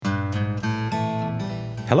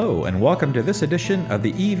Hello, and welcome to this edition of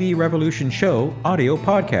the EV Revolution Show audio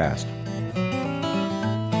podcast.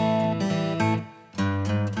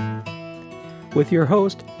 With your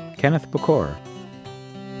host, Kenneth Bacor.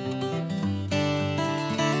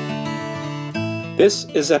 This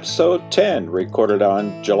is episode 10, recorded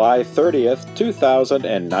on July 30th,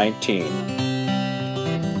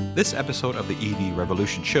 2019. This episode of the EV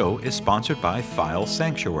Revolution Show is sponsored by File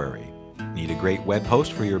Sanctuary. Need a great web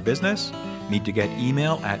host for your business? Need to get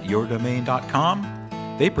email at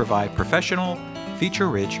yourdomain.com? They provide professional,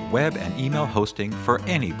 feature-rich web and email hosting for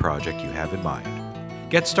any project you have in mind.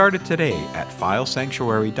 Get started today at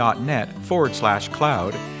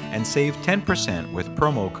filesanctuary.net/cloud and save 10% with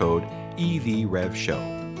promo code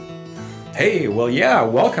EVRevShow. Hey,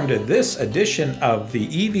 welcome to this edition of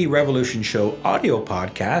the EV Revolution Show audio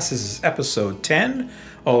podcast. This is episode 10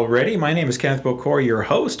 already. My name is Kenneth Bacor, your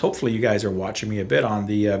host. Hopefully you guys are watching me a bit on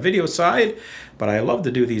the video side, but I love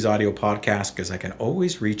to do these audio podcasts because I can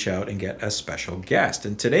always reach out and get a special guest.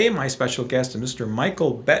 And today my special guest is Mr.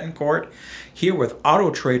 Michael Betancourt, here with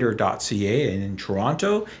Autotrader.ca in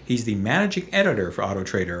Toronto. He's the managing editor for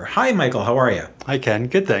Autotrader. Hi, Michael. How are you? Hi, Ken.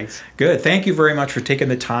 Good, thanks. Good. Thank you very much for taking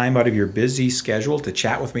the time out of your busy schedule to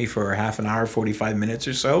chat with me for half an hour, 45 minutes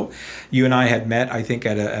or so. You and I had met, I think,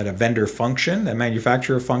 at a vendor function, a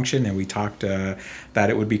manufacturer function, and we talked that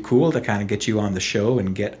it would be cool to kind of get you on the show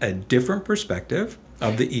and get a different perspective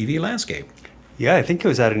of the EV landscape. Yeah, I think it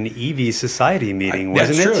was at an EV Society meeting,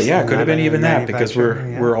 wasn't it? That's true. Yeah, it could have been even that because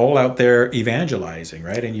we're all out there evangelizing,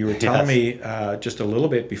 right? And you were telling me just a little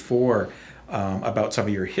bit before about some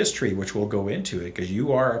of your history, which we'll go into it, because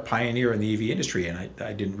you are a pioneer in the EV industry, and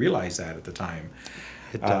I didn't realize that at the time.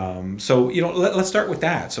 So let's start with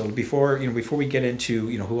that. So before we get into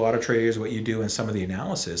who Autotrader is, what you do, and some of the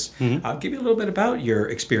analysis, give me a little bit about your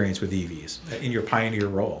experience with EVs in your pioneer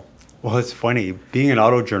role. Well, it's funny, being an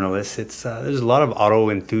auto journalist, there's a lot of auto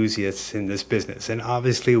enthusiasts in this business. And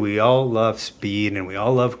obviously we all love speed and we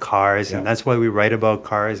all love cars, and that's why we write about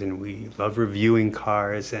cars and we love reviewing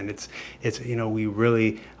cars. And it's we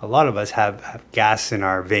really, a lot of us have gas in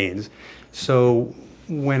our veins. So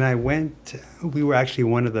when I went, we were actually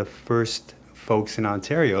one of the first folks in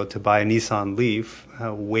Ontario to buy a Nissan Leaf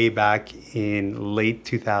way back in late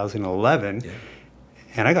 2011. Yeah.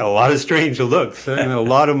 And I got a lot of strange looks. And a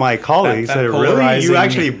lot of my colleagues said, really? You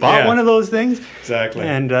actually bought one of those things? Exactly.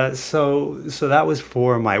 And so that was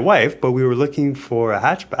for my wife, but we were looking for a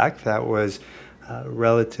hatchback that was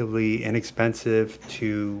relatively inexpensive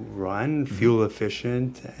to run, fuel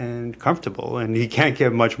efficient, and comfortable. And you can't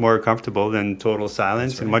get much more comfortable than total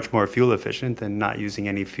silence, and much more fuel efficient than not using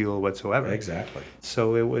any fuel whatsoever. Exactly.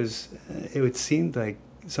 So it seemed like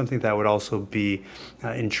something that would also be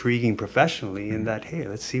intriguing professionally, in that, hey,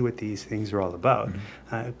 let's see what these things are all about,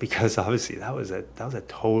 because obviously that was a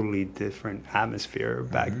totally different atmosphere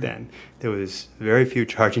back then. There was very few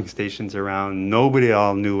charging stations around. Nobody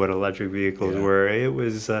all knew what electric vehicles were. We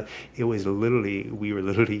were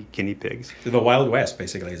literally guinea pigs. The Wild West,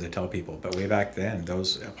 basically, as I tell people. But way back then,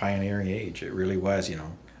 those pioneering age, it really was,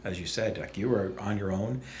 as you said, like you were on your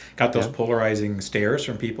own, got those polarizing stares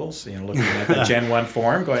from people, looking at the Gen 1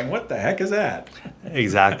 form going, what the heck is that?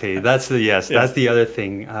 Exactly. That's the other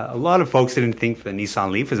thing. A lot of folks didn't think the Nissan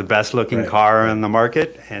Leaf was the best looking car on the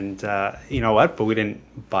market. And you know what? But we didn't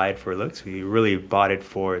buy it for looks. We really bought it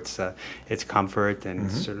for its comfort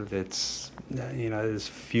and sort of its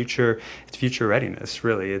future readiness,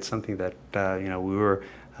 really. It's something that, we were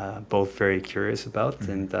both very curious about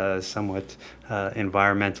and somewhat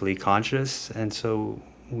environmentally conscious, and so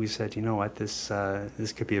we said, this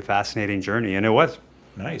could be a fascinating journey, and it was.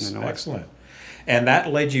 Nice, excellent. And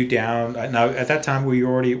that led you down. Now, at that time, were you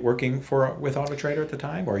already working with Autotrader at the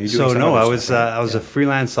time, or are you doing? So no, I was a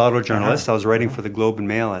freelance auto journalist. I was writing for the Globe and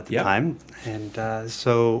Mail at the time, and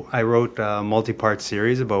so I wrote a multi-part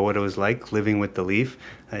series about what it was like living with the Leaf.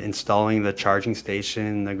 Installing the charging station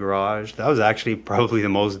in the garage. That was actually probably the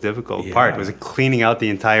most difficult part, was cleaning out the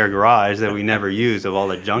entire garage that we never used of all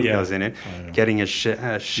the junk that was in it, getting a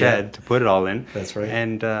shed to put it all in. That's right.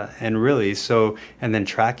 And really, and then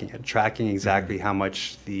tracking exactly how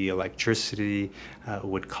much the electricity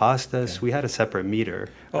would cost us. We had a separate meter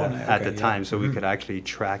at the time, so we could actually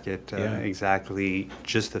track it exactly,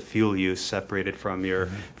 just the fuel use separated from your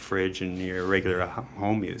fridge and your regular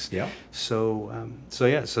home use. Yeah. So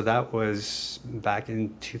that was back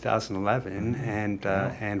in 2011, and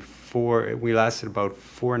we lasted about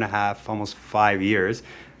 4.5, almost 5 years.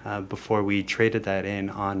 Before we traded that in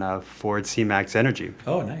on Ford C-Max Energy.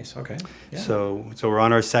 Oh, nice. Okay. Yeah. So we're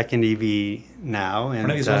on our second EV now. And one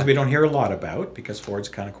of these ones we don't hear a lot about because Ford's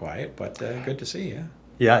kind of quiet, but good to see, yeah.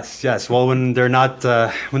 Yes. Well, when they're not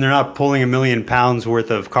pulling 1 million pounds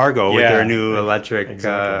worth of cargo with their new electric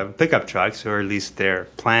pickup trucks, or at least their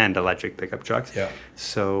planned electric pickup trucks. Yeah.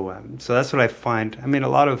 So that's what I find. I mean, a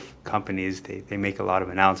lot of companies they make a lot of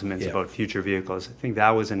announcements about future vehicles. I think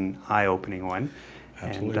that was an eye-opening one.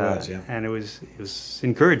 Absolutely was, yeah. And it was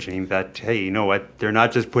encouraging that, hey, you know what? They're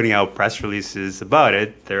not just putting out press releases about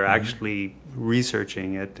it. They're actually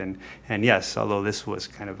researching it. And yes, although this was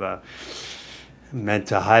kind of meant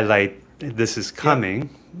to highlight this is coming,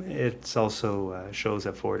 it also shows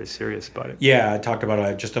that Ford is serious about it. Yeah, I talked about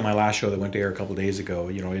it just on my last show that went to air a couple of days ago.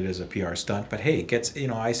 It is a PR stunt, but hey, it gets,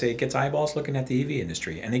 I say it gets eyeballs looking at the EV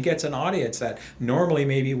industry, and it gets an audience that normally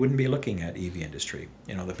maybe wouldn't be looking at EV industry.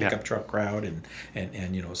 The pickup truck crowd and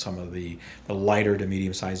some of the lighter to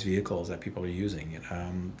medium-sized vehicles that people are using.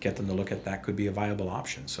 Get them to look at that could be a viable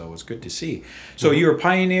option. So it's good to see. So you're a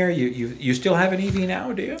pioneer. You still have an EV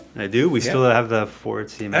now, do you? I do. We still have the Ford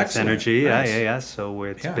CMX Energy. Nice. Yeah. So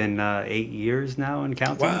it's been 8 years now and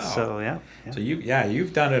counting. Wow. So yeah. So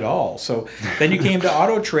you've done it all. So then you came to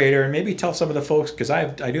Auto Trader, and maybe tell some of the folks, because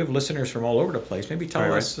I do have listeners from all over the place. Maybe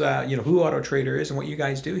tell us who Auto Trader is and what you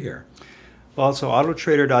guys do here. Well, so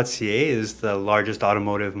Autotrader.ca is the largest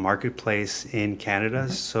automotive marketplace in Canada.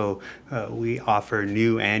 So we offer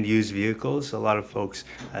new and used vehicles. A lot of folks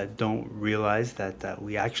don't realize that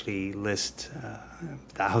we actually list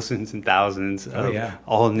thousands and thousands of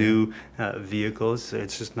all new vehicles.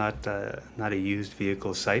 It's just not a used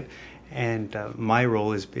vehicle site. And my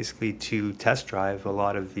role is basically to test drive a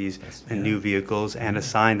lot of these new vehicles and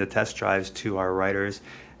assign the test drives to our writers,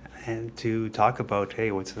 and to talk about,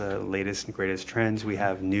 hey, what's the latest and greatest trends. We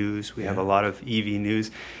have news. We have a lot of EV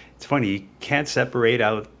news. It's funny, you can't separate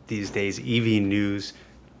out these days EV news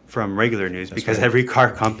from regular news because every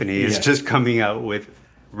car company is just coming out with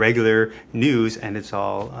regular news, and it's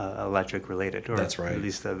all electric related, or that's right. At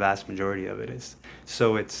least the vast majority of it is.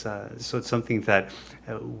 So it's something that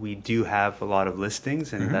we do have a lot of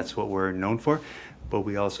listings, and that's what we're known for. But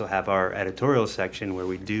we also have our editorial section where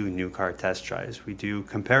we do new car test drives. We do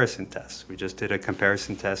comparison tests. We just did a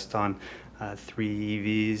comparison test on 3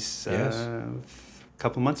 EVs a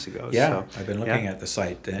couple months ago. Yeah, so, I've been looking at the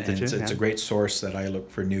site, and it's a great source that I look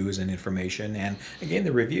for news and information, and again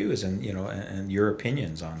the reviews and and your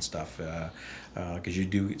opinions on stuff, because you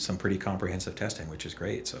do some pretty comprehensive testing, which is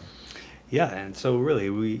great. So. Yeah, and so really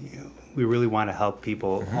we really want to help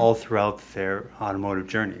people all throughout their automotive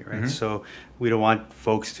journey, right? So we don't want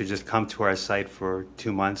folks to just come to our site for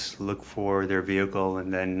 2 months, look for their vehicle,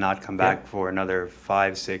 and then not come back for another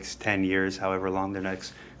 5, 6, 10 years, however long their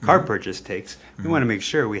next car purchase takes. We want to make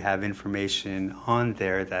sure we have information on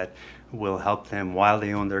there that will help them while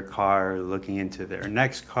they own their car, looking into their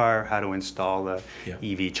next car, how to install a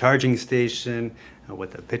EV charging station,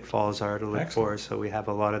 what the pitfalls are to look for. So we have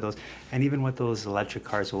a lot of those, and even what those electric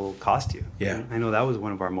cars will cost you. Yeah, I know that was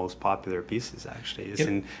one of our most popular pieces, actually, is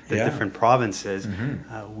in the different provinces.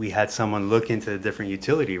 We had someone look into the different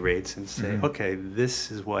utility rates and say, okay,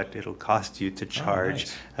 this is what it'll cost you to charge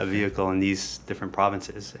a vehicle in these different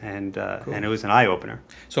provinces, and and it was an eye-opener.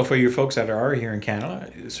 So for your folks that are here in Canada,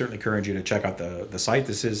 I certainly encourage you to check out the site.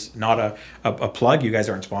 This is not a plug. You guys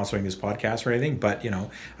aren't sponsoring this podcast or anything, but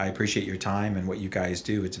I appreciate your time and what you guys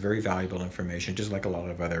do. It's very valuable information, just like a lot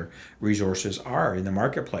of other resources are in the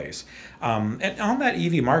marketplace. And on that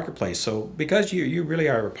EV marketplace, so because you really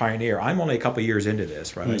are a pioneer, I'm only a couple of years into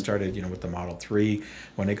this, right? I started with the Model 3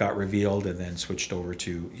 when it got revealed, and then switched over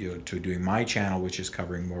to doing my channel, which is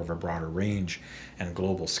covering more of a broader range and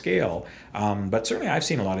global scale. But certainly I've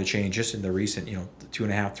seen a lot of changes in the recent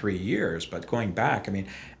 2.5, 3 years. But going back, I mean,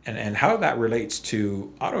 and how that relates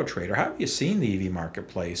to Auto Trader, how have you seen the EV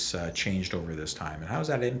marketplace changed over this time, and how has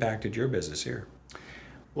that impacted your business here?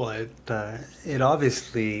 Well, it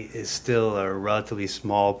obviously is still a relatively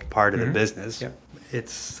small part of the business. Yep.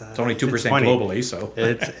 It's only 2% globally, so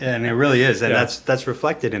and it really is, and that's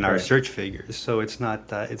reflected in our search figures. So it's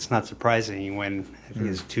not surprising when I think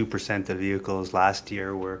it's 2% of vehicles last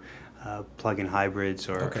year were plug-in hybrids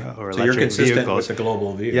or electric so you're consistent vehicles. With the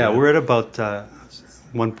global view. Yeah, we're at about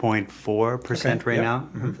 1.4% right now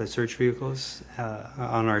of the search vehicles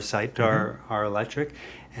on our site are electric,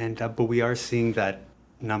 and but we are seeing that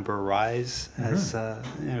number rise as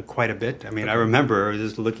quite a bit. I mean, I remember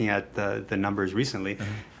just looking at the numbers recently.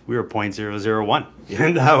 We were 0.001,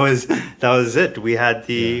 and that was it. We had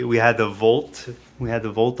the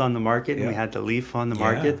Volt on the market, and we had the Leaf on the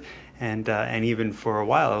market, and even for a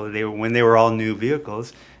while when they were all new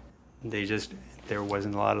vehicles, there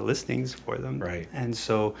wasn't a lot of listings for them. Right. And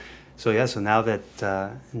so now that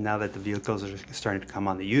the vehicles are starting to come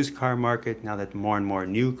on the used car market, now that more and more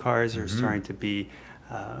new cars are starting to be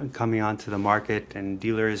coming onto the market, and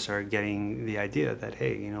dealers are getting the idea that,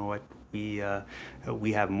 hey, you know what,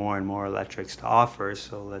 we have more and more electrics to offer,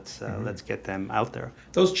 so let's get them out there.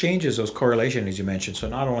 Those changes, those correlation, as you mentioned, so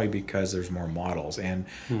not only because there's more models, and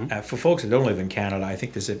Mm-hmm. for folks that don't live in Canada, I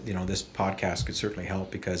think this podcast could certainly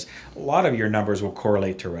help, because a lot of your numbers will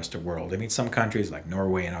correlate to the rest of the world. I mean, some countries like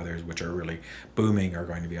Norway and others, which are really booming, are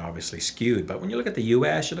going to be obviously skewed. But when you look at the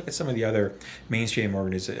U.S., you look at some of the other mainstream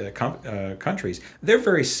countries, they're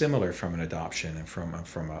very similar from an adoption and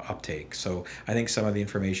from an uptake. So I think some of the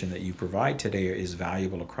information that you provide today is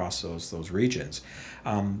valuable across those regions.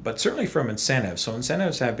 But certainly from incentives. So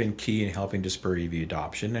incentives have been key in helping to spur EV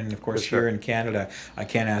adoption. And of course, here in Canada, I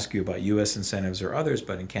can't ask you about U.S. incentives or others,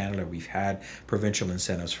 but in Canada, we've had provincial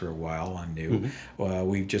incentives for a while on new.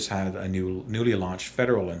 We've just had a newly launched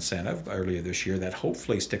federal incentive earlier this year that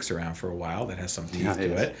hopefully sticks around for a while, that has some teeth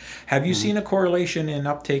to it. Have you seen a correlation in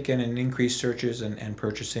uptake and in increased searches and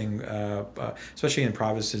purchasing, especially in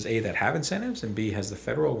provinces, A, that have incentives, and B, has the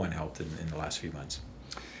federal one helped in the last few months?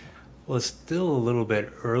 Well, it's still a little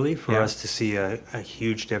bit early for us to see a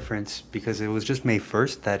huge difference, because it was just May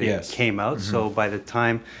 1st that it came out. So by the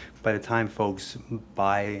time folks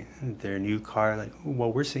buy their new car, like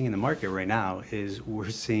what we're seeing in the market right now is we're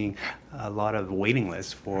seeing a lot of waiting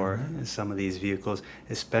lists for some of these vehicles,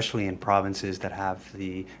 especially in provinces that have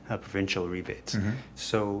the provincial rebates.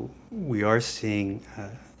 So we are seeing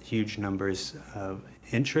huge numbers of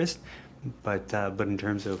interest, but in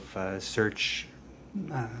terms of search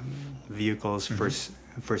vehicles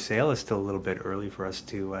for sale, is still a little bit early for us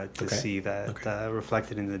to see that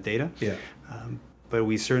reflected in the data. But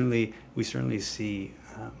we certainly see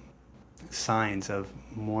signs of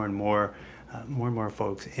more and more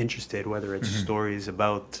folks interested, whether it's stories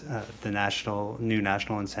about the new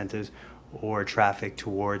national incentives or traffic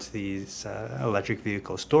towards these electric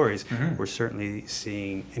vehicle stories. We're certainly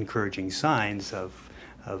seeing encouraging signs of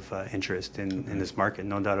interest in this market,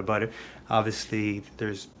 no doubt about it. Obviously,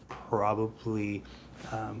 there's probably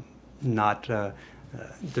not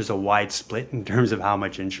there's a wide split in terms of how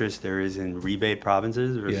much interest there is in rebate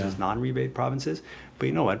provinces versus non-rebate provinces. But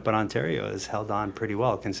you know what? But Ontario has held on pretty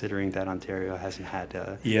well, considering that Ontario hasn't had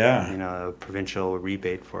a provincial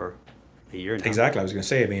rebate for a year now. Exactly. I was going to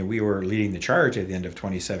say, I mean, we were leading the charge at the end of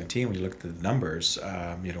 2017. When you looked at the numbers,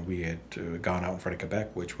 we had gone out in front of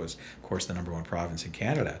Quebec, which was, of course, the number one province in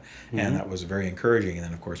Canada. And that was very encouraging. And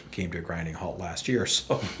then, of course, we came to a grinding halt last year.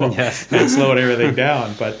 So it slowed everything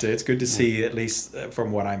down. But it's good to see, at least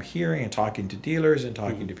from what I'm hearing and talking to dealers and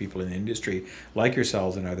talking to people in the industry like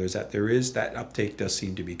yourselves and others, that there is that uptake does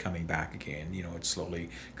seem to be coming back again. You know, it's slowly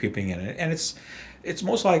creeping in. And it's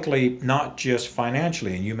most likely not just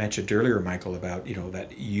financially. And you mentioned earlier, Michael, about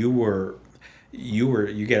that you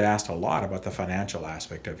get asked a lot about the financial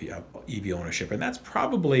aspect of EV ownership, and that's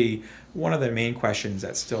probably one of the main questions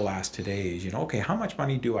that's still asked today. Is okay, how much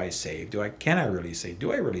money do I save? Can I really save?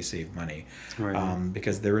 Do I really save money? Right.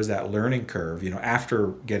 Because there is that learning curve. After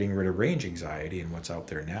getting rid of range anxiety and what's out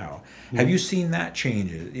there now, have you seen that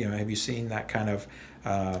change? Have you seen that kind of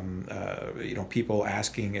people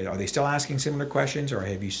asking? Are they still asking similar questions, or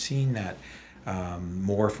have you seen that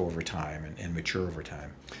morph over time and mature over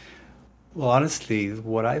time? Well, honestly,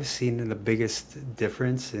 what I've seen in the biggest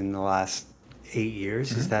difference in the last 8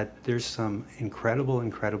 years is that there's some incredible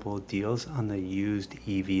deals on the used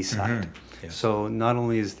EV side. Yes. So not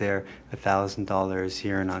only is there $1,000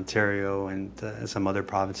 here in Ontario, and some other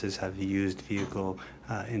provinces have used vehicle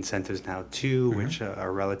incentives now too, which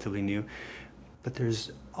are relatively new, but it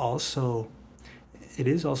is also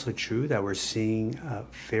true that we're seeing a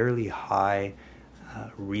fairly high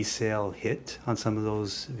resale hit on some of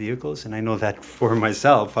those vehicles. And I know that for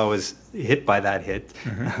myself, I was hit by that hit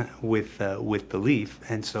with the Leaf.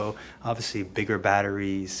 And so obviously bigger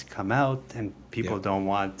batteries come out, and people don't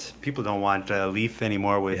want a Leaf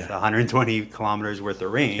anymore with 120 kilometers worth of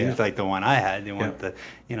range like the one I had. They want the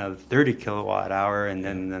 30 kilowatt hour, and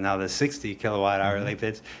then now the 60 kilowatt hour. Like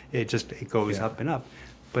it goes up and up.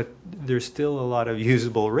 But there's still a lot of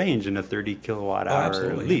usable range in a 30 kilowatt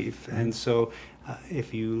hour Leaf. And so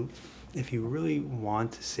if you really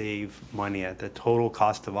want to save money at the total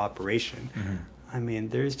cost of operation, I mean,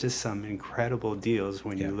 there's just some incredible deals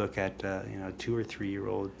when you look at 2 or 3 year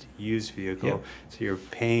old used vehicle. So you're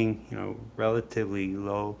paying relatively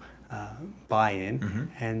low buy-in,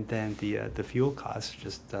 and then the fuel costs,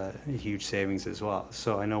 just huge savings as well.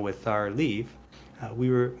 So I know with our Leaf, we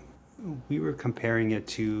were comparing it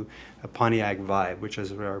to a Pontiac Vibe, which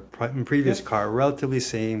is our previous car, relatively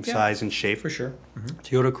same size and shape. For sure.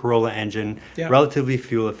 Toyota Corolla engine, relatively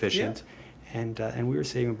fuel efficient, and we were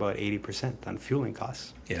saving about 80% on fueling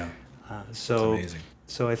costs. Yeah. So amazing.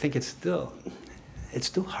 So I think it's still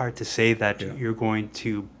hard to say that you're going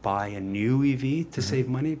to buy a new EV to save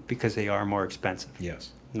money, because they are more expensive.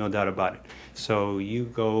 Yes. No doubt about it. So you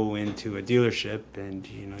go into a dealership and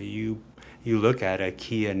you look at a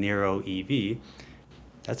Kia Niro EV.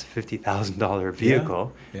 That's a $50,000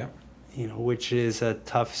 vehicle. Yeah. Which is a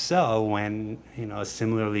tough sell when a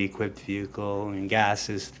similarly equipped vehicle and gas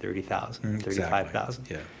is $30,000, $35,000.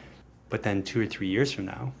 Yeah. But then 2 or 3 years from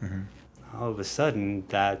now, all of a sudden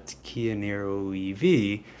that Kia Niro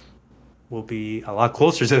EV will be a lot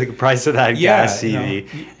closer to the price of that gas EV,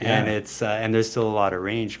 and it's and there's still a lot of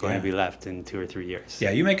range going to be left in 2 or 3 years.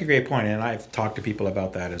 Yeah, you make a great point, and I've talked to people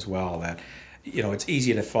about that as well. That it's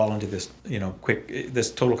easy to fall into this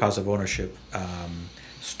this total cost of ownership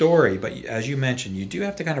story, but as you mentioned, you do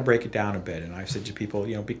have to kind of break it down a bit. And I've said to people,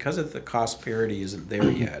 because of the cost parity isn't there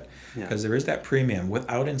yet, because there is that premium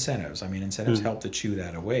without incentives. I mean, incentives help to chew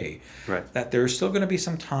that away. Right. That there's still going to be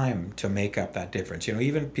some time to make up that difference.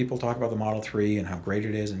 Even people talk about the Model 3 and how great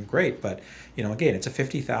it is, and great, but again, it's a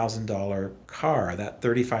 $50,000 car. That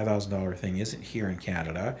 $35,000 thing isn't here in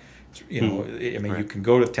Canada. I mean, you can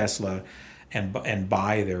go to Tesla and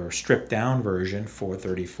buy their stripped down version for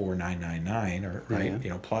 $34,999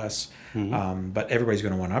 or plus, but everybody's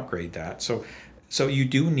going to want to upgrade that. So you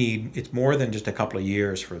do need, it's more than just a couple of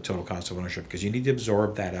years for the total cost of ownership, because you need to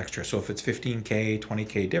absorb that extra. So if it's $15K,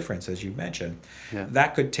 $20K difference, as you mentioned,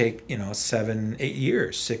 that could take 7-8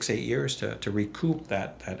 years, 6-8 years to recoup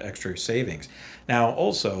that extra savings. Now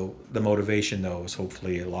also the motivation though is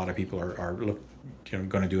hopefully a lot of people are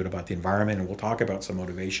going to do it about the environment, and we'll talk about some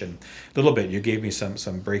motivation a little bit. You gave me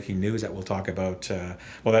some breaking news that we'll talk about.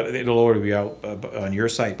 That it'll already be out on your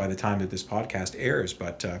site by the time that this podcast airs,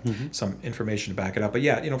 but some information to back it up.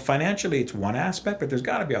 But financially it's one aspect, but there's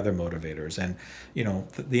got to be other motivators, and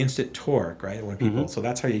the instant torque, right? When people, so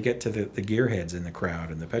that's how you get to the gearheads in the crowd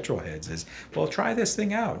and the petrol heads is, well, try this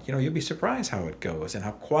thing out. You'll be surprised how it goes and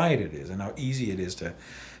how quiet it is and how easy it is to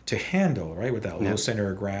handle, right, with that low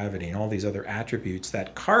center of gravity and all these other attributes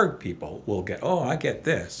that car people will get. Oh, I get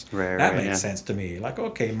this. That makes sense to me. Like,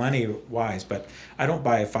 okay, money-wise, but I don't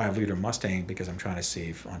buy a 5-liter Mustang because I'm trying to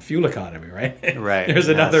save on fuel economy, right? Right. There's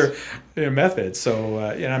another method. So,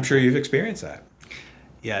 I'm sure you've experienced that.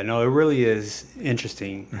 Yeah, no, it really is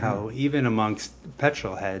interesting how even amongst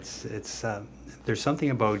petrol heads, it's there's something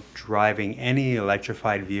about driving any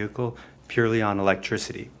electrified vehicle purely on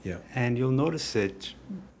electricity. Yeah. And you'll notice it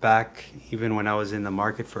back even when I was in the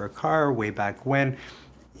market for a car way back when.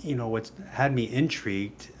 What had me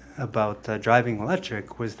intrigued about driving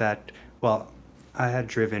electric was that, well, I had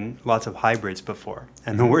driven lots of hybrids before.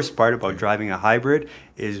 And the worst part about driving a hybrid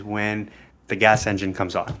is when the gas engine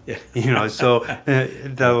comes on. Yeah. So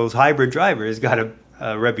those hybrid drivers got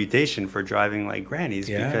a reputation for driving like grannies,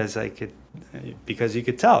 because you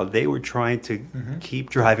could tell they were trying to keep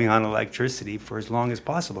driving on electricity for as long as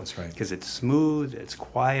possible. That's right. Because it's smooth, it's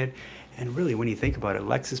quiet, and really, when you think about it,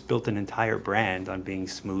 Lexus built an entire brand on being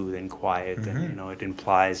smooth and quiet, and it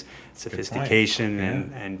implies sophistication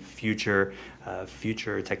and future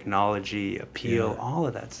technology appeal, all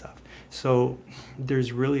of that stuff. So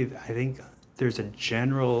there's really, I think, there's a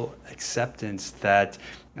general acceptance that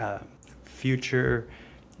future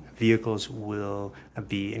vehicles will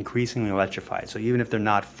be increasingly electrified. So even if they're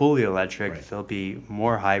not fully electric, there'll be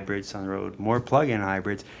more hybrids on the road, more plug-in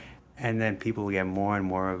hybrids, and then people will get more and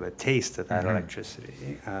more of a taste of that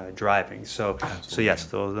electricity driving. So yes,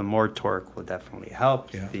 the more torque will definitely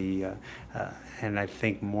help. Yeah. And I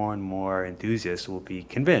think more and more enthusiasts will be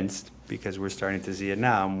convinced, because we're starting to see it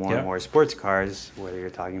now, more and more sports cars, whether you're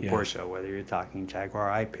talking Porsche, whether you're talking Jaguar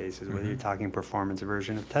I-Paces, whether you're talking performance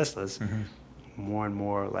version of Teslas, more and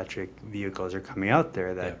more electric vehicles are coming out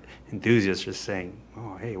there that enthusiasts are saying,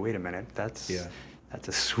 oh, hey, wait a minute, that's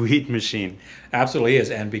a sweet machine. Absolutely is.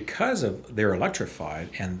 And because they're electrified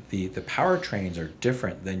and the powertrains are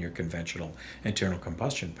different than your conventional internal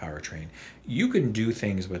combustion powertrain, you can do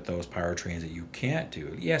things with those powertrains that you can't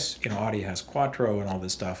do. Yes, Audi has Quattro and all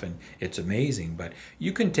this stuff, and it's amazing, but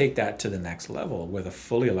you can take that to the next level with a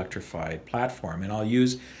fully electrified platform. And I'll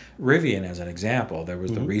use Rivian as an example. There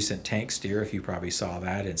was the recent tank steer, if you probably saw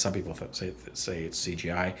that, and some people say it's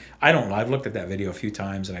CGI. I don't know. I've looked at that video a few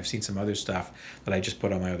times, and I've seen some other stuff that I just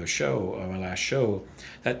put on my other show, my last show,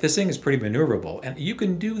 that this thing is pretty maneuverable. And you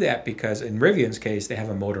can do that because in Rivian's case, they have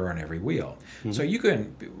a motor on every wheel. So you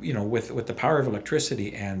can, with the power of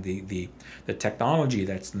electricity and the technology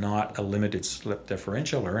that's not a limited slip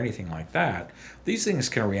differential or anything like that, these things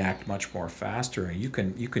can react much more faster, and you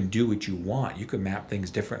can do what you want. You can map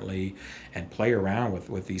things differently and play around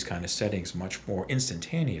with these kind of settings much more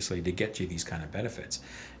instantaneously to get you these kind of benefits.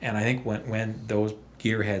 And I think when those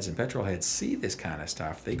gearheads and petrol heads see this kind of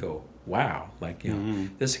stuff, they go, wow, like, you know,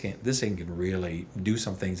 this thing can really do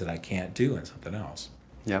some things that I can't do in something else.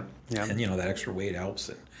 Yeah, yeah. And, you know, that extra weight helps,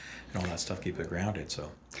 and all that stuff keep it grounded.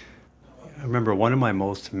 So I remember one of my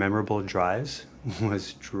most memorable drives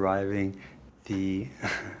was driving the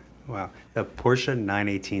the Porsche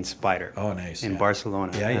 918 Spider. Oh, nice. In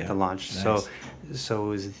Barcelona at the launch. Nice. So it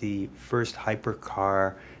was the first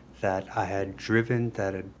hypercar that I had driven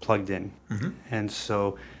that had plugged in. And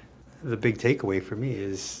so the big takeaway for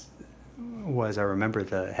me was I remember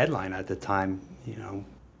the headline at the time, you know,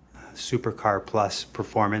 Supercar Plus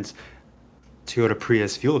Performance Toyota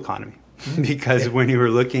Prius Fuel Economy. Because when you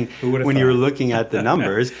were looking at the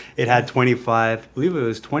numbers, it had 25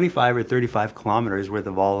 or 35 kilometers worth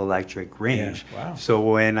of all electric range. Yeah, wow. So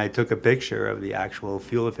when I took a picture of the actual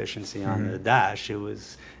fuel efficiency on the dash, it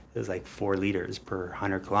was like 4 liters per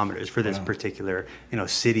 100 kilometers for this particular, you know,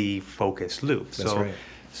 city focused loop. That's right.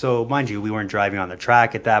 So mind you, we weren't driving on the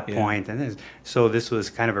track at that point, and so this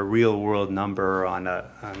was kind of a real world number on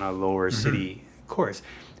a lower city course.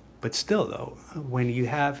 But still, though,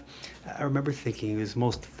 I remember thinking it was the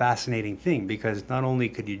most fascinating thing, because not only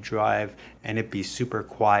could you drive and it be super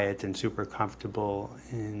quiet and super comfortable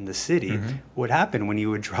in the city, what happened when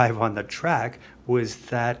you would drive on the track was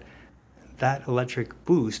that electric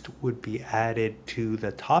boost would be added to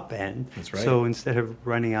the top end. That's right. So instead of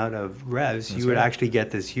running out of revs, you would actually get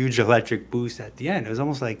this huge electric boost at the end. It was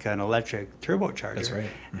almost like an electric turbocharger. That's right.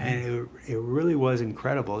 And it really was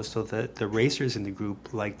incredible. So the racers in the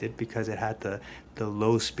group liked it because it had the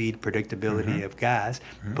low speed predictability of gas,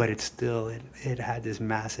 but it had this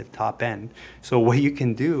massive top end. So what you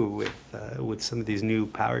can do with some of these new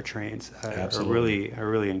powertrains are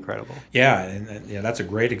really incredible. Yeah, and that's a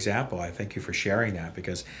great example. I thank you for sharing that,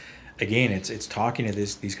 because again, it's talking to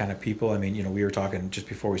these kind of people. I mean, you know, we were talking just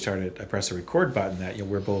before we started. I pressed the record button that, you know,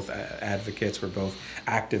 we're both advocates, we're both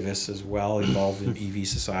activists as well, involved in EV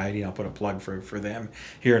society. And I'll put a plug for them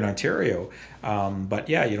here in Ontario. But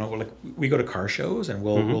yeah, you know, like we go to car shows, and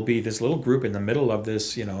we'll be this little group in the middle of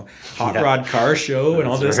this, you know, hot rod car show and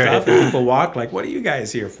all this stuff. And people walk like, "What are you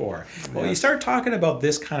guys here for?" Well, you start talking about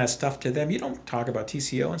this kind of stuff to them. You don't talk about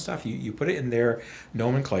TCO and stuff. You put it in their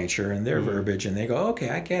nomenclature and their verbiage, and they go, "Okay,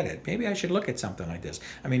 I get it. Maybe I should look at something like this."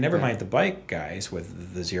 I mean, never mind the bike guys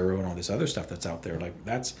with the Zero and all this other stuff that's out there. Like,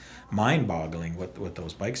 that's mind-boggling what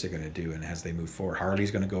those bikes are going to do, and as they move forward,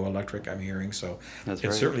 Harley's going to go electric, I'm hearing. So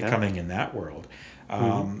it's certainly coming in that world.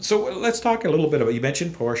 So let's talk a little bit about, you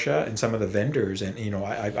mentioned Porsche and some of the vendors, and, you know,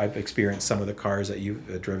 I've experienced some of the cars that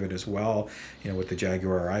you've driven as well, you know, with the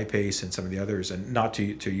Jaguar I-Pace and some of the others, and not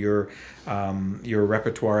to your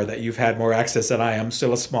repertoire that you've had more access than I am. I'm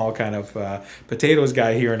still a small kind of potatoes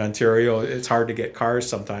guy here in Ontario. It's hard to get cars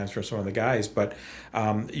sometimes for some of the guys, but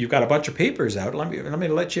you've got a bunch of papers out. Let me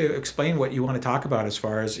let you explain what you want to talk about as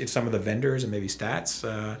far as some of the vendors and maybe stats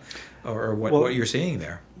or what you're seeing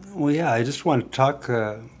there. Well, yeah, I just want to talk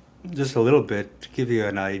just a little bit to give you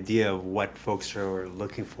an idea of what folks are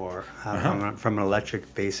looking for from an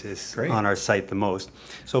electric basis on our site the most.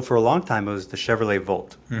 So for a long time, it was the Chevrolet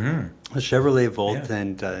Volt. The Chevrolet Volt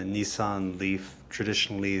and Nissan Leaf.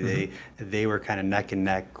 Traditionally, they were kind of neck and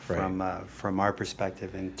neck from our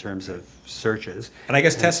perspective in terms of searches. And I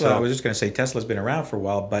guess Tesla, I was just going to say, Tesla's been around for a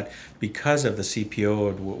while, but because of the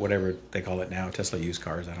CPO, whatever they call it now, Tesla used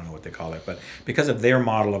cars, I don't know what they call it, but because of their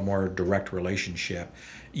model of more direct relationship,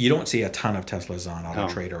 you don't see a ton of Teslas on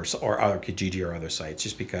AutoTrader or Kijiji or other sites,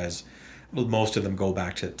 just because most of them go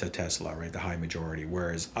back to Tesla, right? The high majority.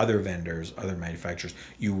 Whereas other vendors, other manufacturers,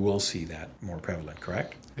 you will see that more prevalent,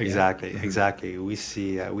 correct? Exactly, exactly. We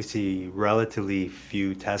see relatively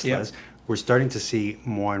few Teslas. We're starting to see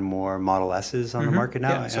more and more Model S's on the market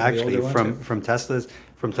now. And actually, from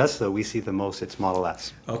Tesla, we see the most. It's Model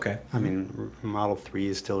S. Okay. I mean, Model 3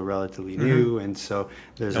 is still relatively new, and so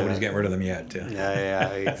there's nobody's getting rid of them yet.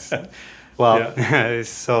 Well,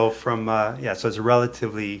 so so it's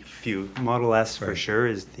relatively few. Model S for sure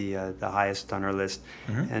is the highest on our list,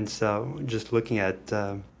 and so just looking at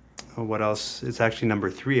what else, it's actually number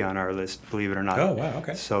 3 on our list, believe it or not. Oh wow,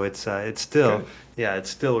 okay. So it's still it's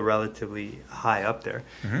still relatively high up there.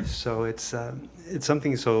 So it's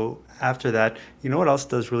something. So after that, you know what else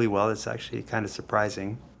does really well? It's actually kind of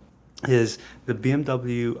surprising, is the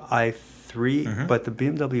BMW i3, but the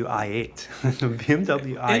BMW i8. The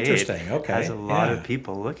BMW i8 has a lot of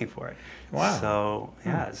people looking for it. Wow. So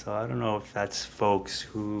so I don't know if that's folks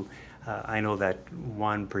who I know that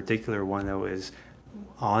one particular one that was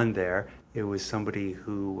on there. It was somebody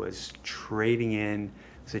who was trading in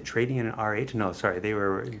was it trading in an R8? No, sorry,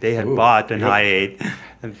 they had Ooh, bought an yep. i8,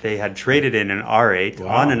 and they had traded in an R8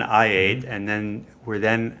 Wow. on an i8, and then were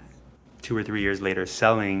 2 or 3 years later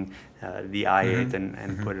selling the i8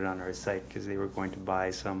 and put it on our site because they were going to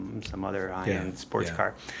buy some other high-end sports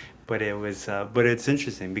car. But it was but it's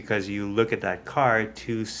interesting because you look at that car,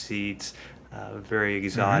 2 seats, very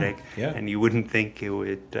exotic, and you wouldn't think it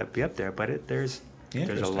would be up there, but there's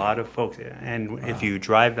a lot of folks, and if you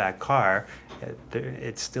drive that car,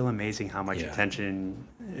 it's still amazing how much attention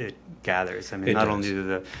it gathers. I mean, not only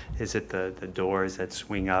is it the doors that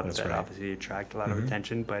swing up that obviously attract a lot of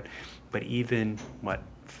attention, but even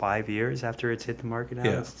 5 years after it's hit the market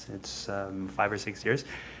now, it's 5 or 6 years.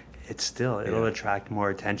 It'll attract more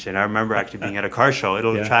attention. I remember actually being at a car show.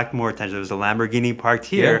 It'll attract more attention. There was a Lamborghini parked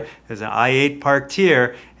here. There's an i8 parked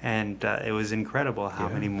here, and it was incredible how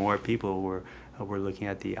many more people were looking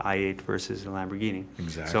at the i8 versus the Lamborghini.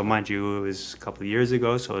 Exactly. So mind you, it was a couple of years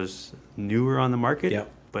ago, so it was newer on the market. Yep.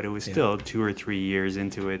 But it was still 2 or 3 years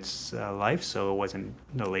into its life, so it wasn't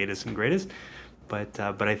the latest and greatest. But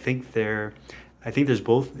I think there's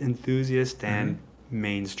both enthusiast and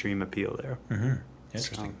mainstream appeal there.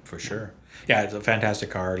 Interesting, for sure. Yeah, it's a fantastic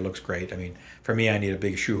car. It looks great. I mean, for me, I need a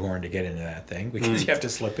big shoehorn to get into that thing because you have to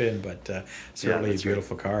slip in, but certainly a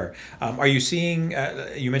beautiful car. Are you seeing,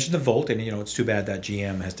 you mentioned the Volt, and it's too bad that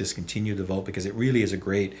GM has discontinued the Volt because it really is a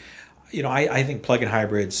great, I think plug-in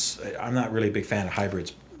hybrids, I'm not really a big fan of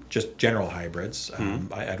hybrids, just general hybrids.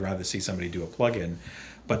 I'd rather see somebody do a plug-in.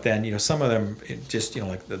 But then, some of them,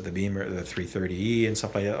 like the Beamer, the 330e and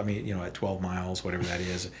stuff like that. I mean, at 12 miles, whatever that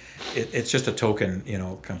is, it's just a token,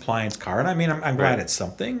 compliance car. And I mean, I'm glad it's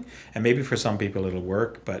something. And maybe for some people it'll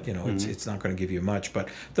work, but, it's not going to give you much. But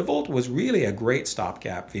the Volt was really a great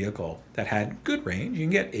stopgap vehicle that had good range. You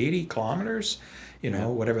can get 80 kilometers,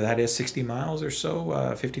 whatever that is, 60 miles or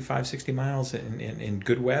so, 55, 60 miles in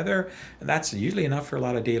good weather. And that's usually enough for a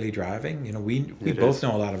lot of daily driving. We both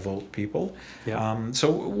know a lot of Volt people. Yeah.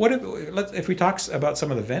 So if we talk about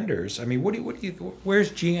some of the vendors, I mean,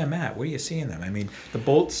 where's GM at? Where are you seeing them? I mean, the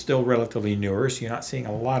Bolt's still relatively newer, so you're not seeing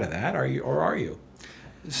a lot of that, are you?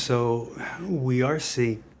 So we are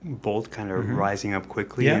seeing Bolt kind of rising up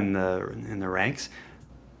quickly in the ranks.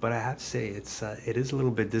 But I have to say, it is a little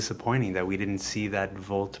bit disappointing that we didn't see that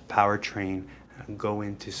Volt powertrain go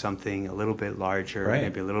into something a little bit larger,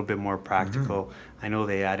 maybe a little bit more practical. I know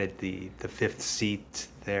they added the fifth seat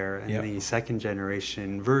there in the second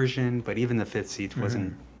generation version, but even the fifth seat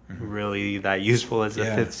wasn't really that useful as the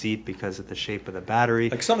fifth seat because of the shape of the battery.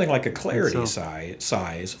 Like something like a Clarity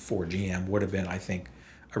size for GM would have been, I think,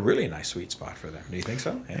 a really nice sweet spot for them. Do you think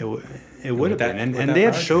so? Yeah. It would have been, and they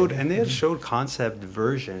had showed concept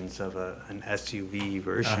versions of an SUV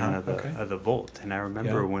version of the Volt. And I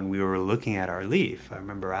remember when we were looking at our Leaf, I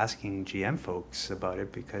remember asking GM folks about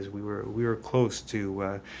it because we were close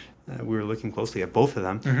to. We were looking closely at both of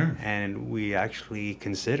them, and we actually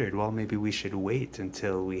considered, well, maybe we should wait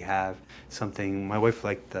until we have something. My wife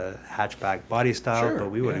liked the hatchback body style, but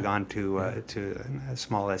we would have gone to a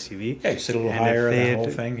small SUV. Yeah, you sit a little higher in the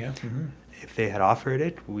whole thing. Yeah. If they had offered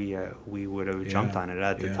it, we would have jumped on it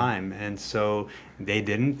at the time, and so they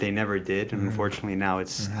didn't. They never did, and unfortunately now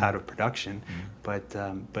it's out of production. But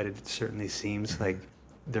it certainly seems like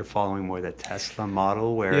they're following more the Tesla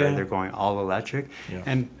model where they're going all electric,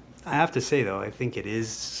 and I have to say, though, I think it is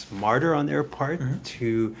smarter on their part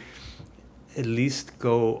to at least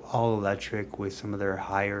go all electric with some of their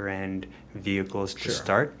higher end vehicles to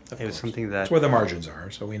start. It was something that's where the margins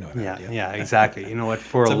are, so we know that. Yeah, exactly. You know what?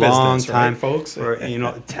 For a long business, time, right, folks.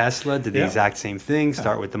 Tesla did the exact same thing.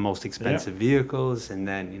 Start with the most expensive vehicles, and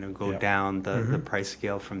then go down the price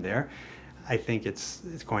scale from there. I think it's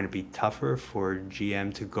going to be tougher for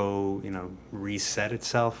GM to go reset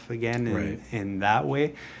itself again in that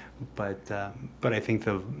way. But I think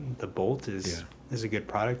the Bolt is a good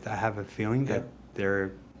product. I have a feeling that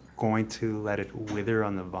they're going to let it wither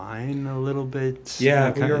on the vine a little bit.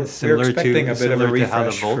 Yeah, we were expecting a bit of a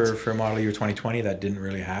refresh for model year 2020. That didn't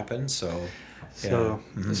really happen. So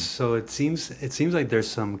it seems like there's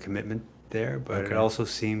some commitment there, but it also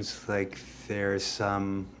seems like there's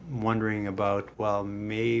some wondering about, well,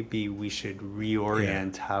 maybe we should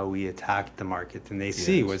reorient how we attack the market. And they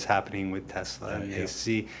see what's happening with Tesla, and they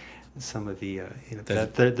see some of the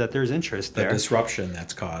that there's interest there. The disruption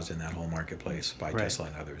that's caused in that whole marketplace by Tesla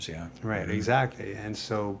and others, exactly. And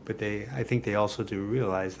so, but I think they also do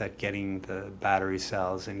realize that getting the battery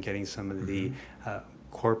cells and getting some of the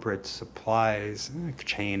corporate supplies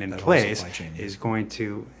chain in place is going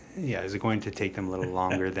to take them a little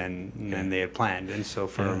longer than they had planned. And so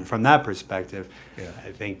from that perspective,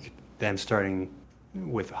 I think them starting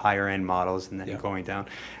with higher end models and then Yeah. going down.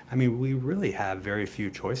 I mean, we really have very few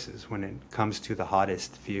choices when it comes to the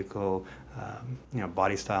hottest vehicle,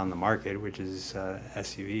 body style in the market, which is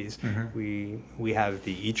SUVs. We have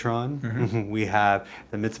the e-tron, we have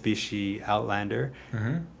the Mitsubishi Outlander,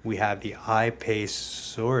 we have the I-Pace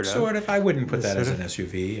sort of. I wouldn't put that as an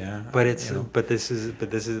SUV. Yeah. But this is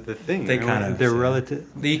the thing. They kind of they're relative.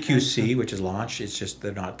 The EQC, which is launched, it's just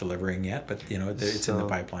they're not delivering yet, but it's in the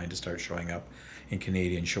pipeline to start showing up in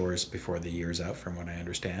Canadian shores before the year's out, from what I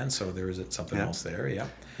understand. So there is something else there. Yeah.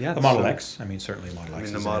 Yeah. The Model X. I mean, certainly Model X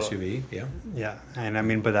is an SUV. Yeah. Yeah, and I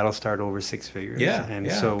mean, but that'll start over six figures. Yeah.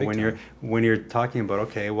 And so when you're talking about,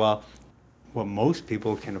 okay, well, what most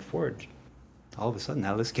people can afford, all of a sudden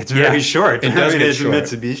that list gets very short. It does get short.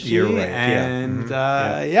 Mitsubishi. You're right. And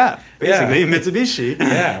basically Mitsubishi.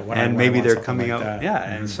 Yeah. And maybe they're coming out. That. Yeah.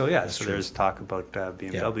 And so That's so true. there's talk about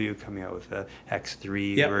BMW coming out with the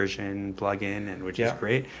X3 version plug-in, and which is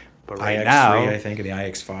great. But right iX3, now, I think, and the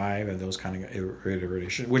iX5 and those kind of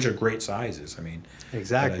iterations, which are great sizes. I mean,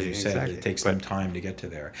 exactly. But as you said, it takes them time to get to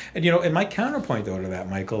there. And and my counterpoint though to that,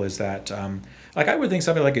 Michael, is that like I would think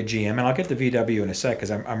something like a GM, and I'll get to VW in a sec,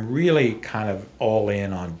 because I'm really kind of all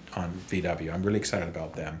in on VW. I'm really excited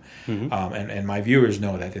about them, and my viewers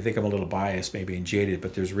know that. They think I'm a little biased, maybe, and jaded,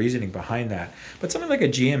 but there's reasoning behind that. But something like a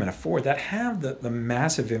GM and a Ford that have the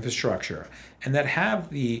massive infrastructure and that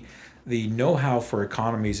have the know-how for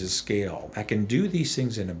economies of scale, that can do these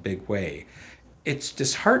things in a big way. It's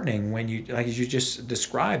disheartening when you, like as you just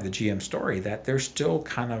described the GM story, that they're still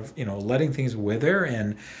kind of, letting things wither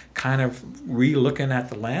and kind of re-looking at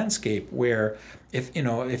the landscape, where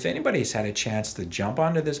if anybody's had a chance to jump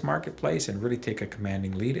onto this marketplace and really take a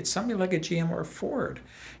commanding lead, it's somebody like a GM or a Ford,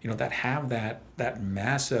 that have that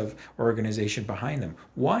massive organization behind them.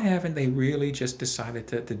 Why haven't they really just decided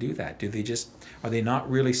to do that? Are they not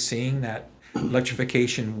really seeing that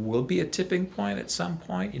electrification will be a tipping point at some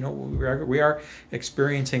point? We are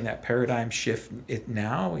experiencing that paradigm shift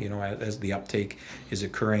now, as the uptake is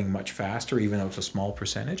occurring much faster, even though it's a small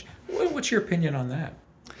percentage. What's your opinion on that?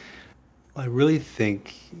 I really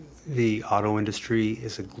think the auto industry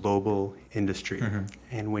is a global industry.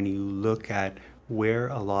 And when you look at where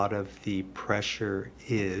a lot of the pressure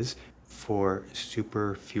is for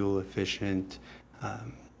super fuel efficient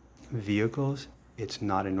vehicles, it's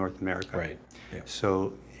not in North America. Right. Yeah.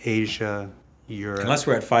 So Asia, Europe. Unless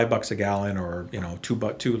we're at $5 a gallon or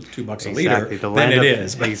 $2 a liter, then it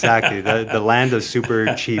is. Exactly. The land of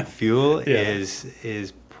super cheap fuel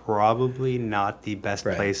is probably not the best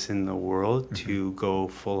place in the world to go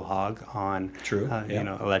full hog on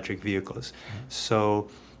electric vehicles. So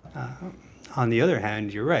on the other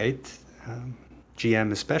hand, you're right.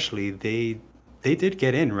 GM especially, they did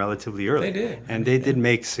get in relatively early. They did, and they did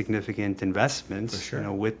make significant investments. For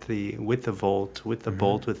sure. With the Volt, with the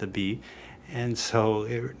Bolt, with the B, and so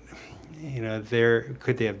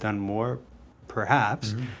could they have done more?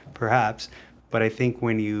 Perhaps. But I think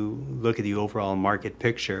when you look at the overall market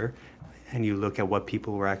picture, and you look at what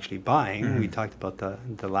people were actually buying, we talked about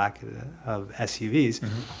the lack of SUVs.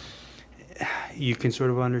 You can sort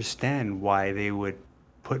of understand why they would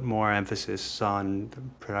put more emphasis on the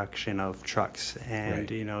production of trucks. And,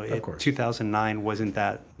 2009 wasn't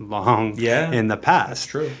that long in the past. That's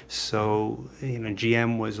true. So,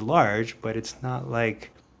 GM was large, but it's not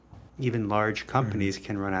like even large companies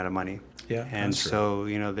can run out of money. Yeah, and so,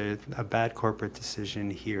 there's a bad corporate decision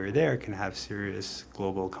here or there can have serious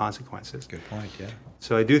global consequences. Good point, yeah.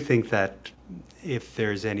 So I do think that if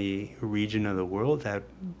there's any region of the world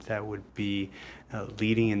that would be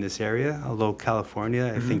leading in this area, although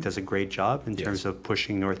California, I think, does a great job in terms of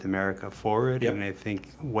pushing North America forward. Yep. And I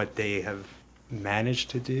think what they have managed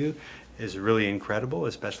to do is really incredible,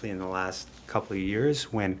 especially in the last couple of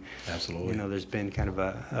years when there's been kind of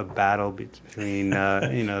a battle between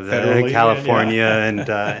the California and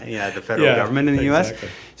the federal government in the U.S.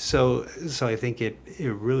 So I think it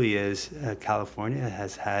really is California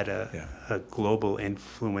has had a global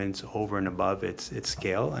influence over and above its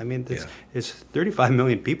scale. I mean, it's 35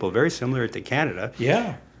 million people, very similar to Canada.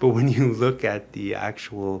 Yeah. But when you look at the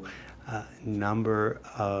actual number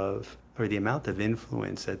of or the amount of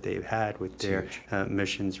influence that they've had with their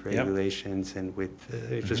emissions regulations and with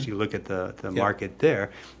just you look at the market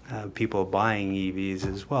there, people buying EVs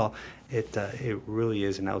as well, it really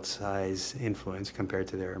is an outsized influence compared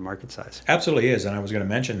to their market size. Absolutely is, and I was going to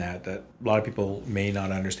mention that a lot of people may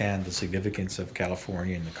not understand the significance of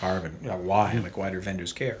California and the carbon. Why? Like, why do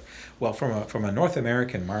vendors care? Well, from a North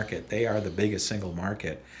American market, they are the biggest single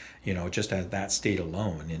market. Just as that state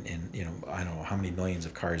alone, in I don't know how many millions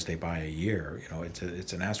of cars they buy a year.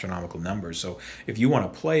 It's an astronomical number. So if you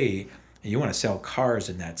want to play and you want to sell cars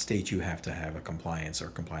in that state, you have to have a compliance or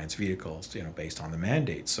compliance vehicles, based on the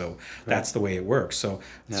mandate. So that's the way it works. So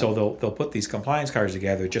they'll put these compliance cars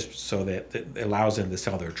together just so that it allows them to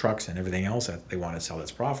sell their trucks and everything else that they want to sell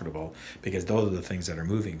that's profitable, because those are the things that are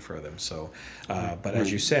moving for them. So, but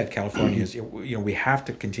as you said, California is, we have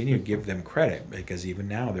to continue to give them credit, because even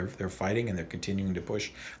now they're fighting and they're continuing to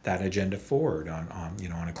push that agenda forward on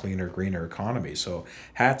a cleaner, greener economy. So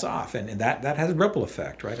hats off, and that has a ripple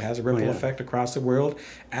effect, right? It has a ripple effect across the world,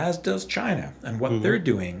 as does China and what they're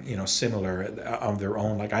doing, similar of their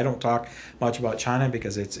own. Like, I don't talk much about China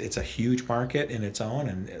because it's a huge market in its own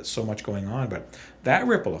and so much going on, but that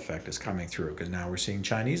ripple effect is coming through, because now we're seeing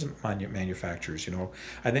Chinese manufacturers.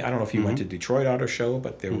 I don't know if you went to Detroit Auto Show,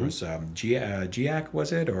 but there was GIAC,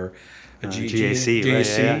 was it, or GAC,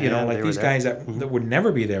 GAC, like these guys that would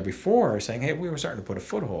never be there before, are saying, hey, we were starting to put a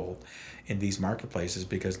foothold in these marketplaces,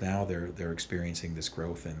 because now they're experiencing this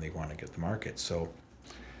growth and they want to get the market. So,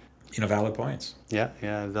 valid points. Yeah,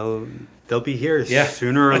 they'll be here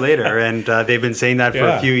sooner or later, and they've been saying that for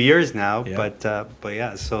a few years now. Yeah. But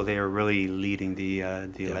yeah, so they are really leading the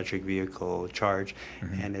electric vehicle charge,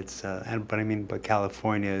 and it's but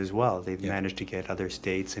California as well. They've managed to get other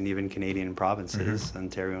states and even Canadian provinces,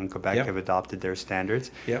 Ontario and Quebec, have adopted their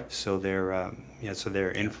standards. Yep. So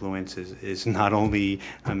their influence is not only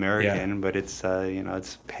American, but it's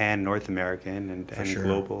it's pan North American and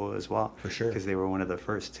global as well. For sure, because they were one of the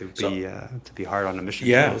first to be hard on emission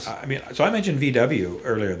flows. So I mentioned VW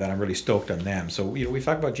earlier, that I'm really stoked on them. So we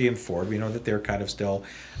talked about GM Ford. We know that they're kind of still,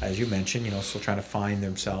 as you mentioned, still trying to find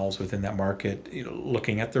themselves within that market.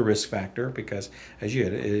 Looking at the risk factor, because it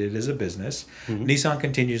is a business. Nissan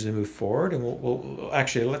continues to move forward, and we'll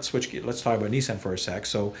actually let's talk about Nissan for a sec.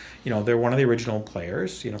 So they're one of the original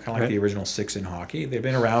players. Kind of like the original six in hockey. They've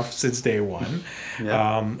been around since day one.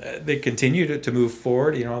 They continue to move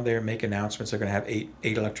forward. They make announcements. They're going to have eight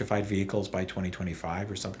electrified vehicles by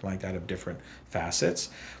 2025 or something like that, of different facets,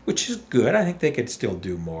 which is good. I think they could still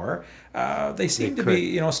do more. They seem to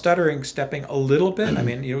be, stepping a little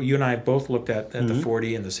bit. You and I have both looked at the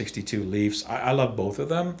 40 and the 62 Leafs. I love both of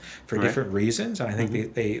them for different reasons, and I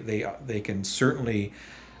think they can certainly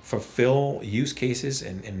fulfill use cases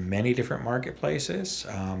in many different marketplaces.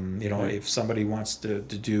 If somebody wants to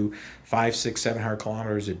do 5, 6, 700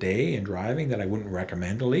 kilometers a day in driving, that I wouldn't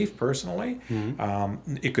recommend a Leaf personally.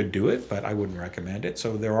 It could do it, but I wouldn't recommend it.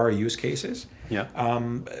 So there are use cases. Yeah.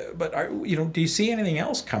 But do you see anything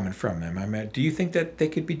else coming from them? Do you think that they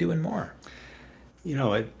could be doing more?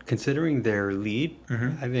 Considering their lead,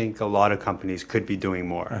 I think a lot of companies could be doing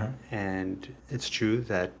more. And it's true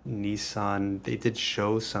that Nissan, they did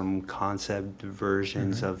show some concept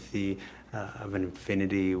versions of of an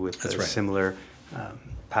Infinity with a similar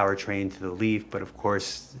powertrain to the Leaf, but of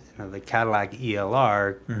course, the Cadillac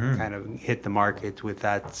ELR kind of hit the market with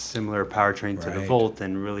that similar powertrain to the Volt,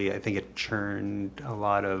 and really, I think it churned a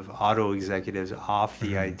lot of auto executives off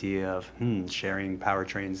the idea of sharing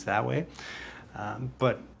powertrains that way.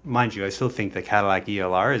 But mind you, I still think the Cadillac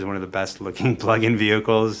ELR is one of the best looking plug-in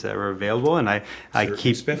vehicles ever available, and I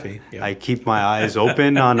keep my eyes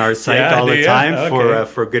open on our site all the time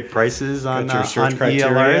for good prices on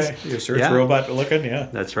ELRs. Your search robot looking,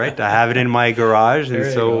 That's right. I have it in my garage,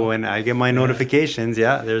 and so when I get my notifications,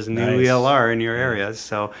 there's a new ELR in your area.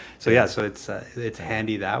 So it's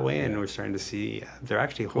handy that way, and we're starting to see they're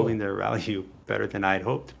actually holding their value better than I'd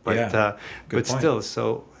hoped. But still,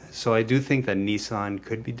 So I do think that Nissan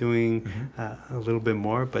could be doing a little bit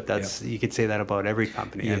more, but you could say that about every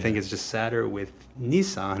company. I think it's just sadder with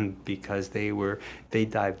Nissan, because they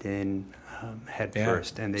dived in head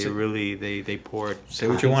first, and they poured. Say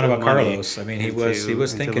what you want about Carlos. He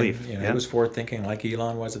was thinking, he was forward thinking, like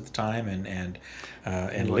Elon was at the time,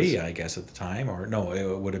 and Lee, I guess, at the time, or no,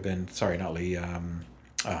 it would have been, sorry, not Lee.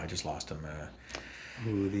 I just lost him.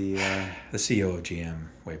 The CEO of GM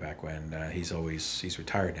way back when. He's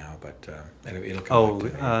retired now, but it'll come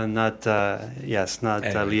back to me.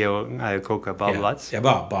 Not Leo Iacocca, Bob Lutz. Yeah,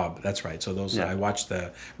 Bob. That's right. So those I watched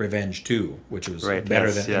the Revenge 2, which was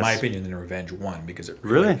better than, in my opinion, than Revenge 1, because it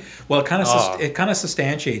really well, it kind of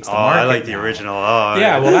substantiates the market. I like the original.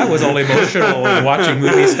 Well, that was only emotional when watching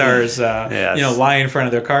movie stars, lie in front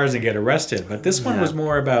of their cars and get arrested. But this one was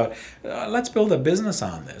more about let's build a business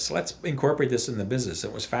on this. Let's incorporate this in the business.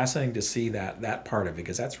 It was fascinating to see that part of it,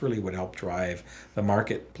 because that's really what helped drive the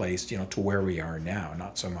marketplace, to where we are now.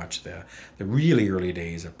 Not so much the really early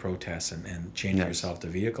days of protests and changing yourself to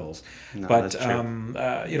vehicles, but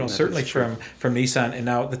certainly from Nissan. And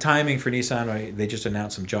now the timing for Nissan, they just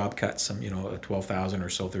announced some job cuts, some 12,000 or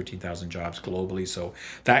so, 13,000 jobs globally. So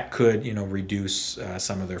that could reduce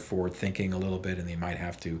some of their forward thinking a little bit, and they might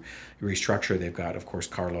have to restructure. They've got, of course,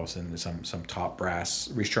 Carlos and some top brass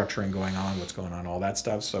restructuring going on, what's going on, all that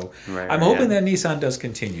stuff. So I'm hoping that Nissan does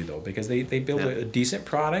continue, though, because they build a decent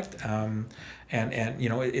product, and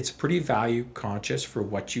it's pretty value conscious for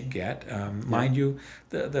what you get. Mind you,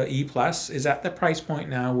 the E Plus is at the price point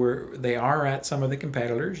now where they are at some of the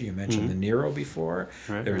competitors. You mentioned the Niro before.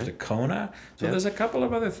 There's the Kona. So there's a couple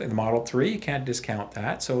of other things. The Model 3, you can't discount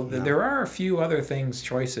that. So there are a few other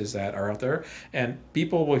choices that are out there. And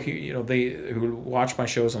people will, who watch my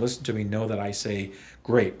shows and listen to me know that I say,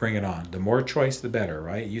 great, bring it on. The more choice, the better,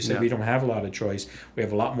 right? You said we don't have a lot of choice. We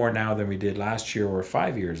have a lot more now than we did last year or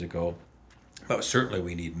 5 years ago. But certainly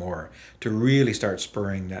we need more to really start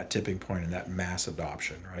spurring that tipping point and that mass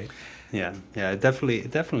adoption, right? Yeah, it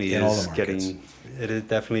definitely is getting. It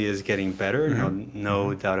definitely is getting better.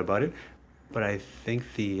 No doubt about it. But I think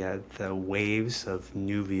the waves of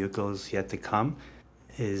new vehicles yet to come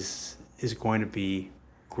is going to be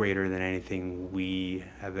greater than anything we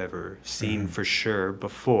have ever seen for sure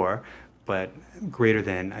before. But greater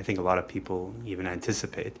than I think a lot of people even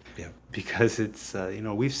anticipate. Yeah. Because it's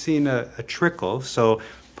we've seen a trickle, so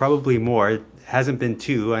probably more. It hasn't been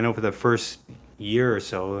two. I know for the first year or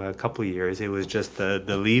so, a couple of years, it was just the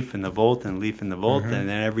Leaf and the Volt and Leaf and the Volt, and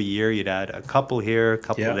then every year you'd add a couple here, a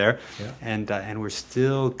couple there, and we're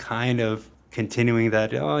still kind of continuing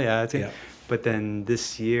that. But then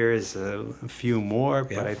this year is a few more.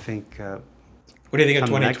 But I think. What do you think of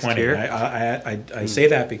 2020? I say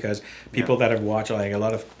that because people that have watched, like a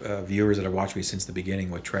lot of viewers that have watched me since the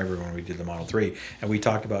beginning with Trevor when we did the Model 3, and we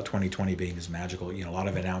talked about 2020 being this magical, a lot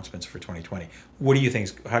of announcements for 2020. What do you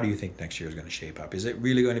think? How do you think next year is going to shape up? Is it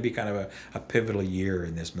really going to be kind of a pivotal year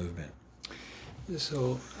in this movement?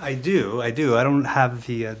 So I do. I don't have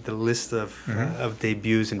the list of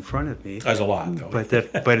debuts in front of me. There's a lot, though. But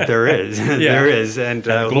there is, there is, and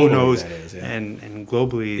who knows? And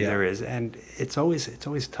globally there is, and it's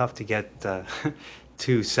always tough to get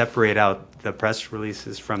to separate out the press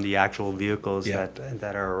releases from the actual vehicles that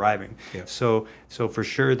are arriving. Yeah. So for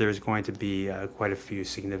sure, there's going to be quite a few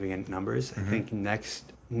significant numbers. I think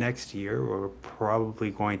next year we're probably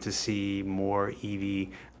going to see more EV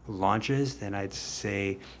launches than I'd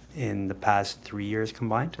say in the past 3 years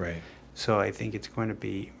combined. Right. So I think it's going to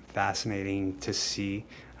be fascinating to see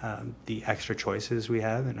the extra choices we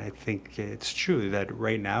have, and I think it's true that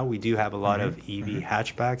right now we do have a lot of EV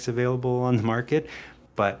hatchbacks available on the market,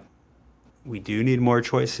 but we do need more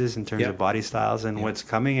choices in terms of body styles and what's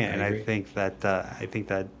coming, and I think that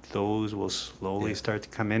those will slowly start to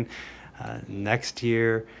come in next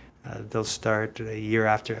year. They'll start a year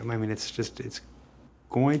after. I mean, it's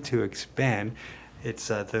going to expand. It's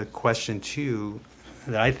the question too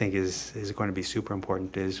that I think is going to be super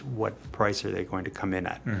important is what price are they going to come in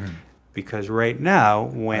at? Because right now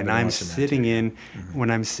when I'm sitting in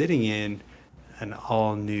an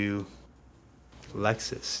all new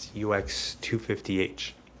Lexus UX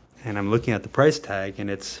 250h and I'm looking at the price tag and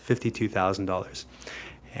it's $52,000,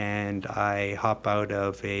 and I hop out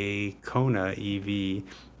of a Kona EV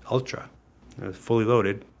Ultra fully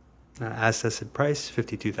loaded, assessed price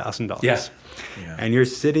 $52,000. Yeah. And you're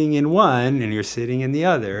sitting in one and you're sitting in the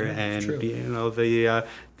other, and the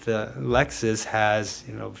Lexus has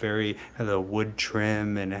the wood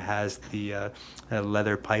trim, and it has the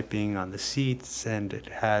leather piping on the seats, and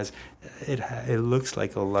it looks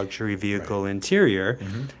like a luxury vehicle interior.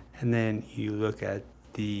 And then you look at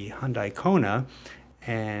the Hyundai Kona,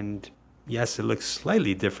 and yes, it looks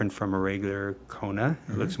slightly different from a regular Kona.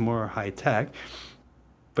 It looks more high tech,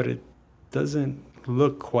 but it doesn't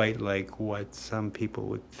look quite like what some people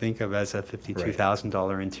would think of as a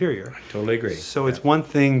 $52,000 interior. I totally agree. So it's one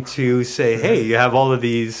thing to say, hey, you have all of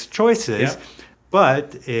these choices,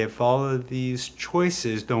 but if all of these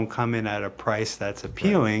choices don't come in at a price that's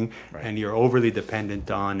appealing, and you're overly dependent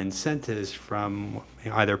on incentives from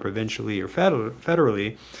either provincially or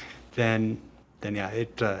federally, then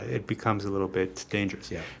it becomes a little bit dangerous.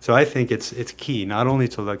 Yeah. So I think it's key not only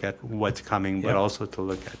to look at what's coming, but also to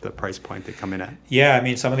look at the price point they come in at. Yeah, I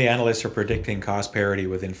mean, some of the analysts are predicting cost parity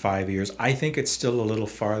within 5 years. I think it's still a little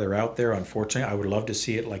farther out there, unfortunately. I would love to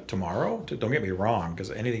see it like tomorrow. Don't get me wrong, because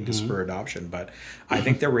anything to spur adoption. But I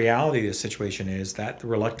think the reality of the situation is that the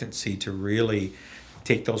reluctancy to really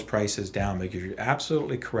take those prices down, because you're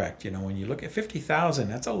absolutely correct. You know, when you look at 50,000,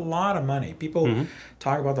 that's a lot of money. People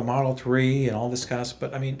talk about the Model 3 and all this kind of stuff,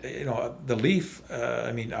 but I mean, you know, the Leaf,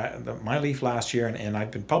 my Leaf last year, and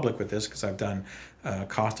I've been public with this because I've done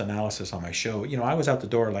cost analysis on my show. You know, I was out the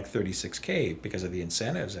door like $36K because of the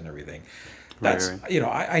incentives and everything. That's, right. You know,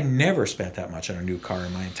 I never spent that much on a new car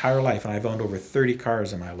in my entire life, and I've owned over 30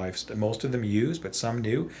 cars in my life, most of them used, but some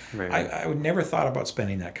new. Right. I would never thought about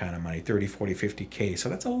spending that kind of money, 30, 40, 50K. So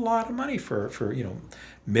that's a lot of money for you know,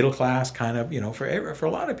 middle class kind of, you know, for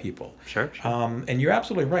a lot of people. Sure. And you're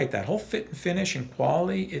absolutely right. That whole fit and finish and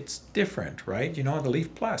quality, it's different, right? You know, the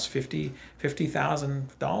Leaf Plus,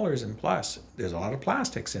 $50,000 and plus. There's a lot of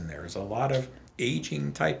plastics in there. There's a lot of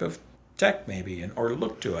aging type of tech maybe, or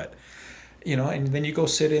look to it. You know, and then you go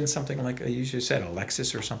sit in something like you just said, a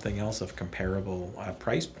Lexus or something else of comparable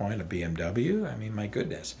price point, a BMW. I mean, my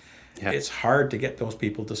goodness, it's hard to get those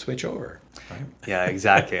people to switch over. Right? Yeah,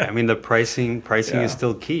 exactly. I mean, the pricing is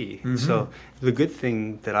still key. So the good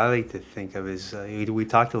thing that I like to think of is we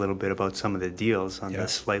talked a little bit about some of the deals on the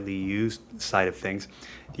slightly used side of things.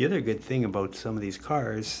 The other good thing about some of these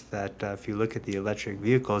cars that if you look at the electric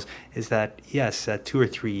vehicles is that, yes, at 2 or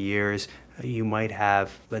 3 years, you might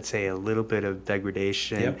have, let's say, a little bit of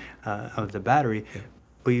degradation of the battery,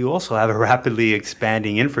 but you also have a rapidly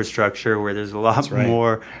expanding infrastructure where there's a lot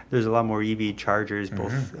more. There's a lot more EV chargers,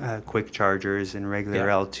 both quick chargers and regular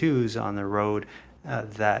L2s on the road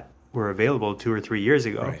that were available 2 or 3 years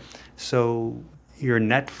ago. Right. So your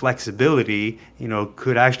net flexibility, you know,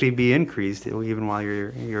 could actually be increased even while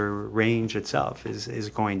your range itself is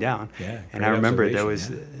going down. Yeah, and I remember that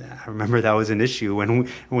was an issue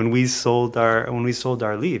when we sold our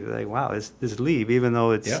Leaf. Like, wow, this Leaf, even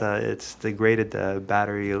though it's degraded the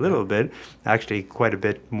battery a little bit, actually quite a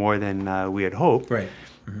bit more than we had hoped. Right.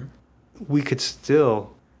 We could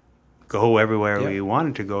still go everywhere we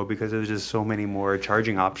wanted to go because there's just so many more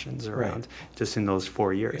charging options around just in those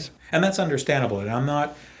 4 years. And that's understandable. And I'm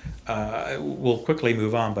not, we'll quickly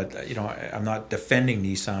move on, but, you know, I'm not defending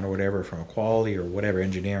Nissan or whatever from a quality or whatever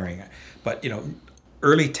engineering. But, you know,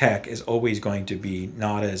 early tech is always going to be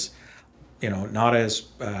not as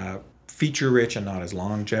feature rich and not as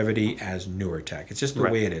longevity as newer tech. It's just the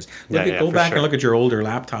way it is. Go back and look at your older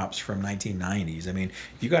laptops from 1990s. I mean,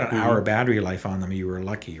 if you got an hour battery life on them, you were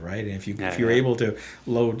lucky, right? And if you're able to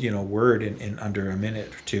load, you know, Word in under a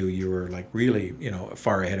minute or two, you were like really, you know,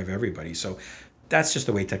 far ahead of everybody. So that's just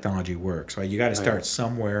the way technology works, right? You got to start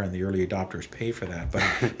somewhere, and the early adopters pay for that. But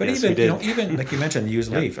yes, even like you mentioned, the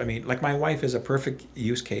used Leaf. I mean, like my wife is a perfect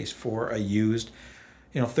use case for a used,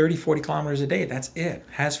 you know, 30, 40 kilometers a day. That's it.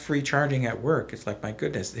 Has free charging at work. It's like, my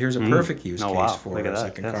goodness, here's a perfect use case for a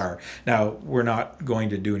second car. Now, we're not going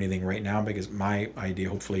to do anything right now because my idea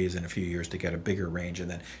hopefully is in a few years to get a bigger range,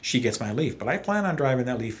 and then she gets my Leaf. But I plan on driving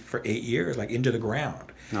that Leaf for 8 years, like into the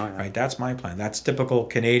ground. Right? That's my plan. That's typical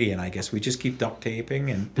Canadian, I guess. We just keep duct taping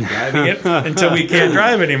and driving it until we can't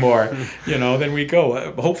drive anymore. You know, then we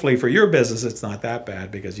go. Hopefully for your business, it's not that bad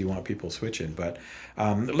because you want people switching. But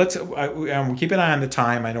keep an eye on the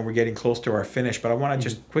time. I know we're getting close to our finish, but I want to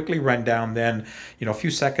just quickly run down then, you know, a few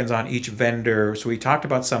seconds on each vendor. So we talked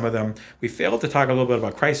about some of them. We failed to talk a little bit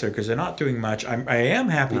about Chrysler because they're not doing much. I am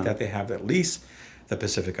happy that they have at least the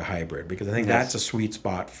Pacifica Hybrid, because I think that's a sweet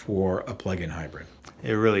spot for a plug-in hybrid.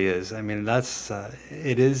 It really is. I mean,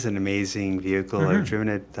 it is an amazing vehicle. I've driven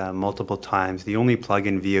it multiple times. The only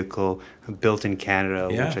plug-in vehicle built in Canada,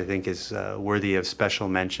 which I think is worthy of special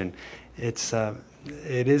mention.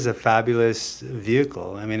 It is a fabulous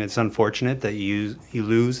vehicle. I mean, it's unfortunate that you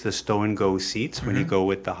lose the stow and go seats when you go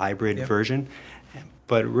with the hybrid version.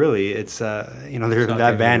 But really, it's you know,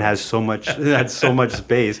 that van has so much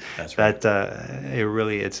space that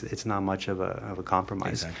it's not much of a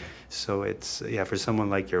compromise. Exactly. So it's for someone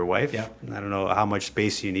like your wife. I don't know how much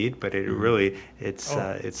space you need, but it's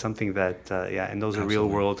something that and those are real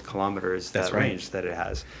world kilometers, that range that it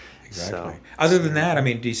has. Exactly. So, other than that, I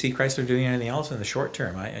mean, do you see Chrysler doing anything else in the short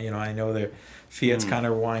term? I know that Fiat's kind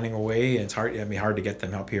of winding away, and it's hard to get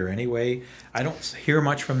them up here anyway. I don't hear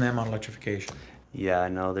much from them on electrification. Yeah,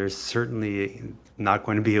 no, there's certainly not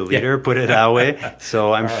going to be a leader, put it that way.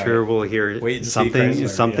 So I'm sure we'll hear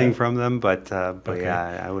something from them, but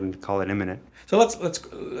I wouldn't call it imminent. So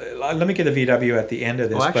let me get a VW at the end of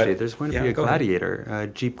this. Well, actually, there's going to be a Gladiator, a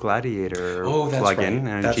Jeep Gladiator plug-in,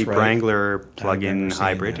 and a Jeep Wrangler plug-in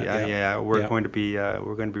hybrid. We're going to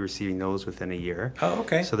be receiving those within a year. Oh,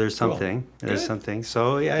 okay. So there's something. Cool. There's something.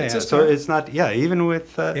 So So it's not. Even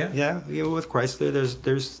with with Chrysler,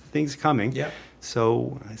 there's things coming. Yeah.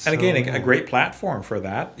 And again, a great platform for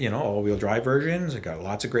that. All-wheel drive versions. It got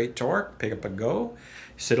lots of great torque, pick up and go.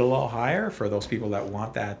 Sit a little higher for those people that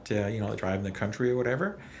want that, drive in the country or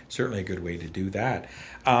whatever. Certainly a good way to do that.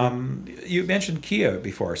 You mentioned Kia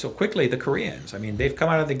before. So quickly, the Koreans. I mean, they've come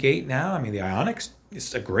out of the gate now. I mean, the Ioniq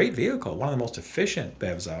is a great vehicle, one of the most efficient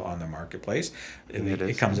BEVs on the marketplace.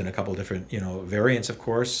 It comes in a couple different, variants, of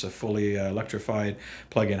course, a fully electrified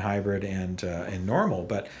plug-in hybrid and normal.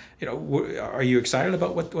 But, are you excited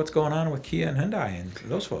about what's going on with Kia and Hyundai and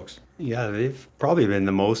those folks? Yeah, they've probably been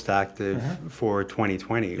the most active for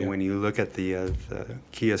 2020. Yeah. When you look at the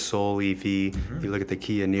Kia Soul EV, you look at the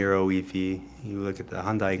Kia Niro EV, you look at the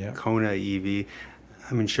Hyundai Kona EV.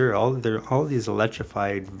 I mean, sure, all these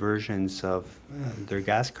electrified versions of their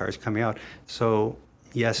gas cars coming out. So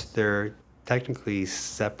yes, they're technically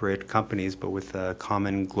separate companies, but with a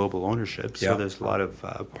common global ownership. So there's a lot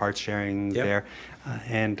of parts sharing there.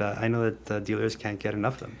 And I know that dealers can't get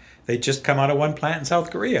enough of them. They just come out of one plant in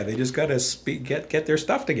South Korea. They just got to get their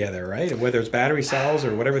stuff together, right? Whether it's battery cells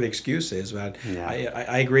or whatever the excuse is. But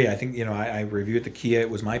I agree. I think, I reviewed the Kia. It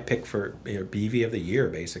was my pick for BV of the year,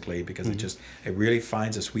 basically, because it really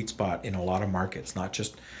finds a sweet spot in a lot of markets. Not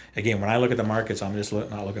just, again, when I look at the markets, I'm just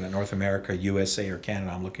not looking at North America, USA, or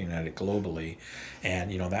Canada. I'm looking at it globally.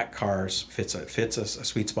 And, that car fits a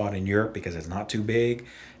sweet spot in Europe because it's not too big,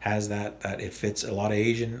 has that it fits a lot of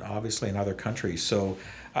Asian, obviously, and other countries. So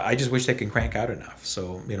I just wish they can crank out enough.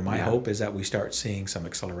 So, my hope is that we start seeing some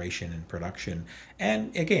acceleration in production.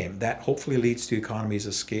 And again, that hopefully leads to economies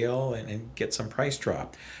of scale and get some price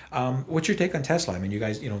drop. What's your take on Tesla? I mean, you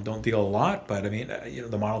guys, don't deal a lot, but I mean,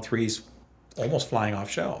 the Model 3's almost flying off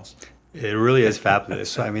shelves. It really is fabulous.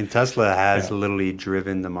 So, I mean, Tesla has literally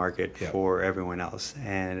driven the market for everyone else.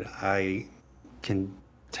 And I can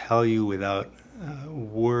tell you without a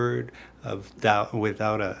word of doubt,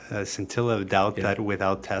 without a scintilla of doubt, that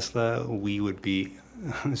without Tesla, we would be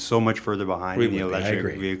so much further behind in the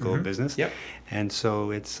electric vehicle business. Yep. And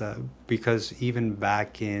so it's because even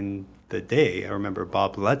back in the day, I remember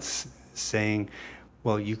Bob Lutz saying,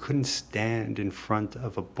 well, you couldn't stand in front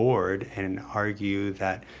of a board and argue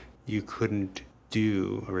that you couldn't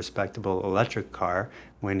do a respectable electric car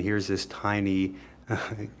when here's this tiny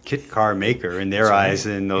kit car maker in their eyes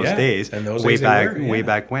in those days, and those way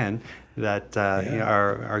back when, that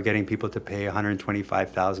are getting people to pay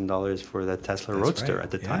 $125,000 for the Tesla Roadster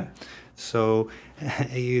at the time. So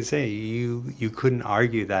you say you couldn't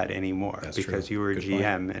argue that anymore because you were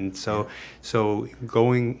GM, point. And so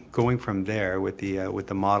going from there with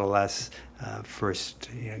the Model S first,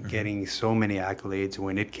 getting so many accolades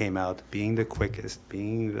when it came out, being the quickest,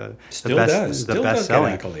 being the best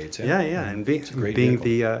selling accolades. And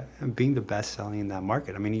being the best selling in that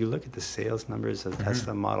market. I mean, you look at the sales numbers of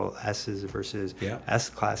Tesla Model S's versus S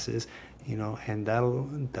classes. And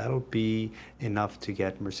that'll be enough to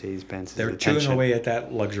get Mercedes-Benz's attention. They're chewing away at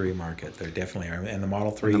that luxury market. They definitely are, and the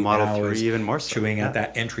Model 3 is even more so. Chewing at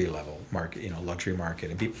that entry-level market, luxury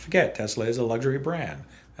market. And people forget Tesla is a luxury brand.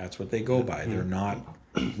 That's what they go by. They're not,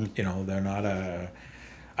 they're not a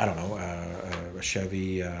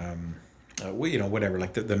Chevy. Whatever,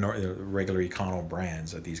 like the regular econo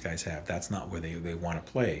brands that these guys have. That's not where they want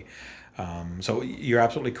to play. So you're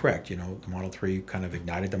absolutely correct. The Model 3 kind of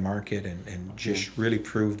ignited the market and just really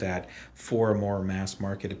proved that for a more mass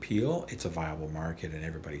market appeal, it's a viable market and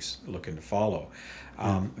everybody's looking to follow.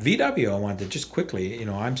 VW, I wanted to just quickly,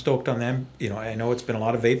 I'm stoked on them. I know it's been a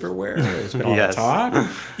lot of vaporware. It's been a lot of talk.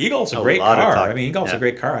 E-Golf's a great car. I mean, E-Golf's a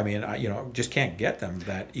great car. I mean, just can't get them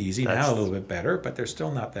that easy. Now a little bit better, but there's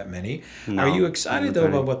still not that many. No, are you excited, though,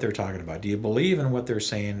 about what they're talking about? Do you believe in what they're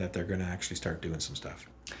saying, that they're going to actually start doing some stuff?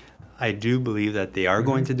 I do believe that they are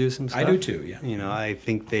going to do some stuff. I do too, yeah. I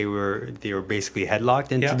think they were basically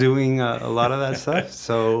headlocked into doing a lot of that stuff.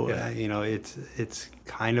 So, it's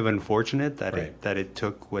kind of unfortunate that it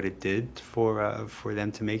took what it did for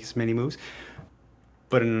them to make as many moves.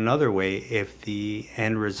 But in another way, if the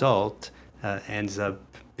end result ends up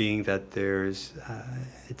being that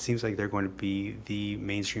it seems like they're going to be the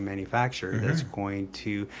mainstream manufacturer that's going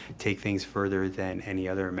to take things further than any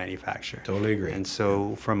other manufacturer. Totally agree. And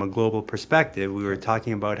so from a global perspective, we were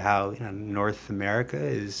talking about how North America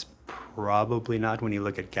is probably not, when you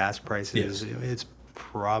look at gas prices, it's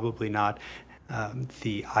probably not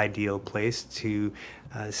the ideal place to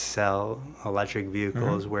sell electric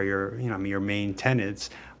vehicles where your main tenants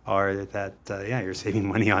are that you're saving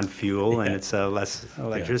money on fuel and it's less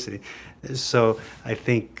electricity. So I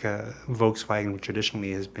think Volkswagen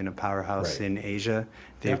traditionally has been a powerhouse in Asia.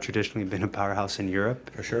 They've traditionally been a powerhouse in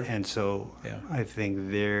Europe. For sure. And so I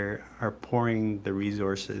think they are pouring the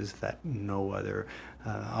resources that no other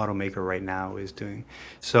automaker right now is doing.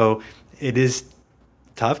 So it is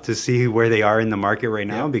tough to see where they are in the market right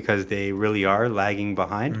now because they really are lagging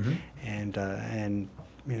behind. And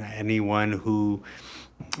anyone who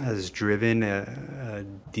has driven a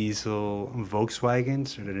diesel Volkswagen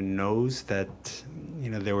sort of knows that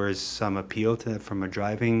there was some appeal to it from a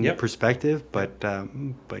driving perspective, but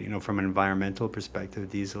from an environmental perspective,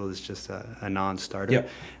 diesel is just a non-starter,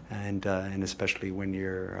 and especially when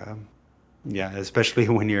you're especially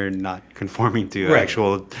when you're not conforming to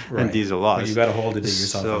actual diesel laws. Well, you got to hold it to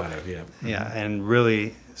yourself out of, and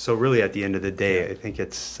really at the end of the day, I think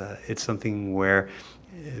it's something where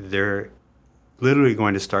they're literally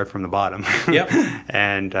going to start from the bottom.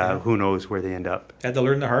 And who knows where they end up. Had to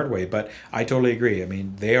learn the hard way, but I totally agree. I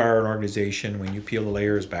mean, they are an organization, when you peel the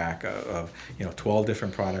layers back of 12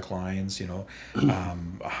 different product lines,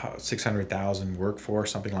 600,000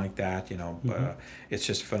 workforce, something like that, it's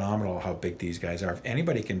just phenomenal how big these guys are. If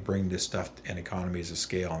anybody can bring this stuff in economies of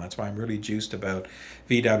scale, and that's why I'm really juiced about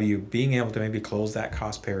VW being able to maybe close that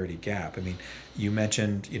cost parity gap. I mean, you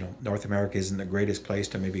mentioned, North America isn't the greatest place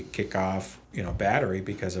to maybe kick off, battery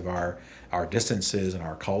because of our distances and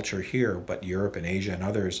our culture here, but Europe and Asia and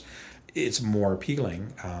others, it's more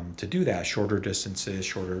appealing to do that. Shorter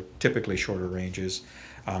distances, typically shorter ranges,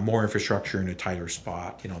 more infrastructure in a tighter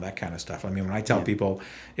spot, that kind of stuff. I mean, when I tell people,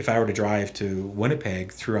 if I were to drive to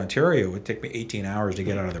Winnipeg through Ontario, it would take me 18 hours to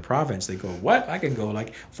get out of the province. They go, what? I can go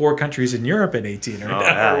like 4 countries in Europe in 18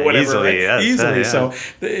 or whatever. Easily, right? Easily. So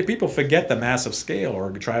people forget the massive scale or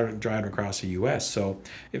driving across the U.S. So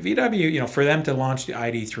if VW, for them to launch the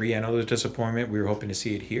ID3, I know there's disappointment. We were hoping to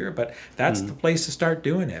see it here, but that's the place to start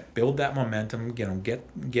doing it. Build that momentum,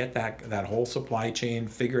 get that whole supply chain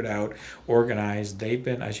figured out, organized. They've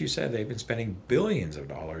been, as you said, they've been spending billions of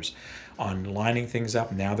dollars on lining things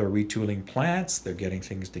up. Now they're retooling plants. They're getting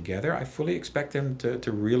things together. I fully expect them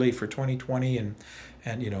to really, for 2020, and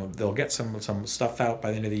they'll get some stuff out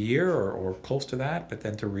by the end of the year or close to that, but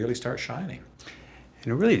then to really start shining.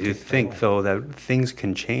 And I really do think, though, that things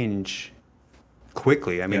can change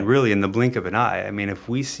quickly. I mean, really in the blink of an eye. I mean, if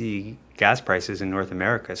we see gas prices in North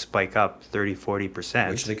America spike up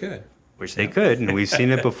 30-40%. Which they could, and we've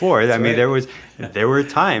seen it before. I mean, there were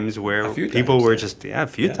times where people were just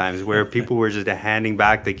times where people were just handing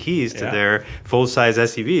back the keys to their full-size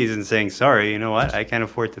SUVs and saying, "Sorry, you know what? I can't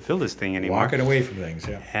afford to fill this thing anymore." Walking away from things,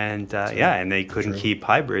 and and they couldn't keep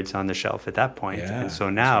hybrids on the shelf at that point. And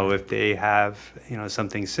so now, if they have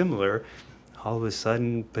something similar, all of a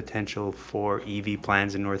sudden potential for EV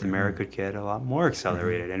plans in North America could get a lot more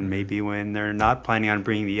accelerated. And maybe when they're not planning on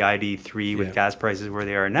bringing the ID3 with gas prices where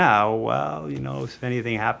they are now, well, if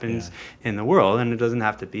anything happens in the world, and it doesn't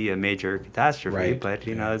have to be a major catastrophe, but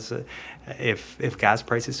it's if gas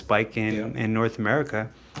prices spike in North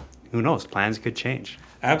America, who knows, plans could change.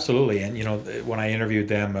 Absolutely. And, when I interviewed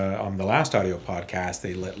them on the last audio podcast,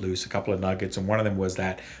 they let loose a couple of nuggets. And one of them was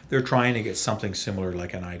that they're trying to get something similar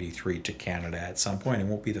like an ID3 to Canada at some point. It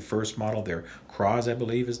won't be the first model. Their Cross, I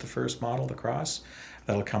believe, is the first model, the Cross.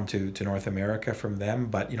 That'll come to North America from them.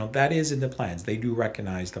 But, that is in the plans. They do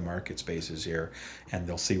recognize the market spaces here, and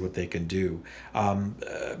they'll see what they can do.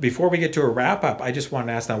 Before we get to a wrap-up, I just want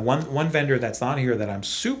to ask now, one vendor that's on here that I'm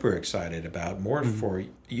super excited about, more for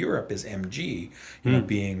Europe, is MG,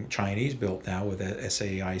 being Chinese-built now with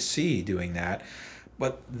SAIC doing that.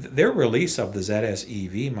 But their release of the ZS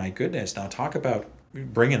EV, my goodness, now talk about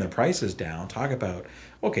bringing the prices down. Talk about,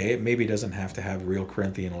 okay, it maybe doesn't have to have real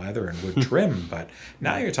Corinthian leather and wood trim, but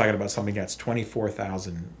now you're talking about something that's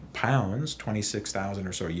 24,000 pounds, 26,000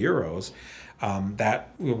 or so euros. That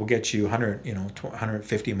will get you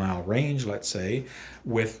 150 mile range, let's say,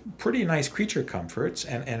 with pretty nice creature comforts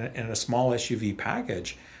and a small SUV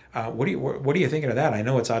package. What are you thinking of that? I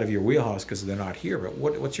know it's out of your wheelhouse because they're not here, but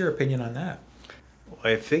what's your opinion on that?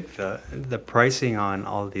 I think the pricing on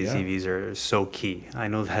all of these EVs are so key. I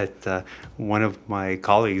know that one of my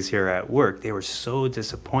colleagues here at work, they were so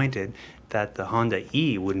disappointed that the Honda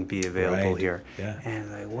E wouldn't be available here.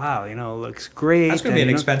 And like, wow, it looks great. That's going to be an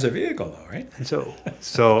expensive vehicle though, right? And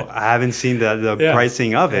so I haven't seen the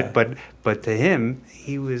pricing of it, but to him,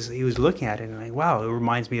 he was looking at it and like, wow, it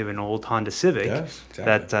reminds me of an old Honda Civic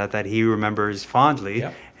that he remembers fondly.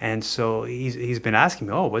 And so he's been asking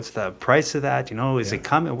me, what's the price of that? Is it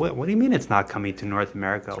coming? What do you mean it's not coming to North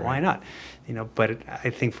America? Why not? But I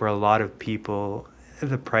think for a lot of people,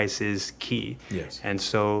 the price is key. Yes. And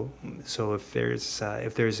so if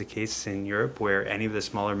there's a case in Europe where any of the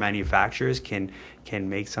smaller manufacturers can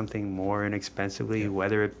make something more inexpensively,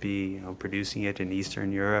 whether it be producing it in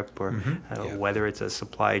Eastern Europe or whether it's a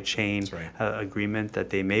supply chain agreement that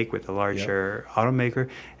they make with a larger automaker,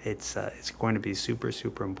 it's going to be super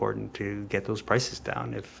important to get those prices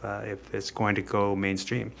down if it's going to go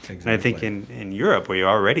mainstream. Exactly. And I think in Europe, where you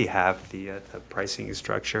already have the pricing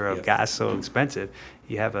structure of gas so expensive,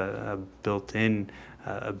 you have a built-in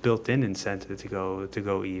incentive to go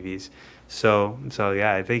EVs. So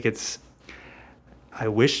yeah, I think I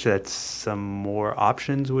wish that some more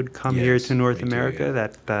options would come here to North America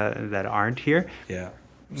that aren't here. Yeah.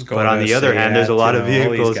 But on the other hand, there's a lot of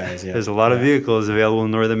vehicles. There's a lot of vehicles available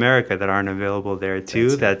in North America that aren't available there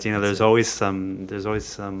too. There's always some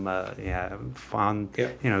fond.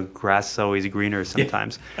 Grass is always greener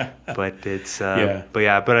sometimes. But it's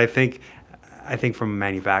but I think from a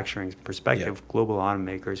manufacturing perspective, global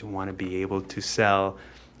automakers want to be able to sell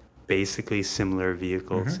basically similar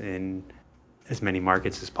vehicles in as many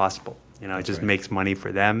markets as possible. It just makes money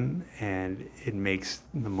for them, and it makes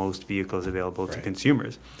the most vehicles available to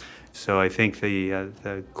consumers. So I think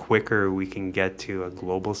the quicker we can get to a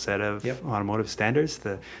global set of automotive standards,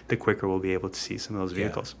 the quicker we'll be able to see some of those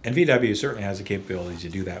vehicles. And VW certainly has the capability to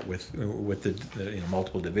do that with the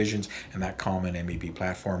multiple divisions and that common MEB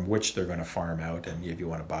platform, which they're going to farm out, and if you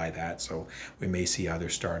want to buy that. So we may see other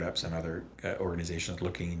startups and other organizations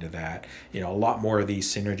looking into that. A lot more of these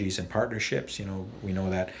synergies and partnerships. We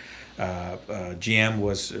know that GM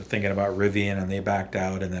was thinking about Rivian and they backed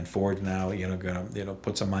out, and then Ford now going to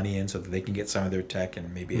put some money in so that they can get some of their tech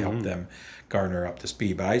and maybe help them garner up to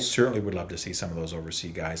speed. But I certainly would love to see some of those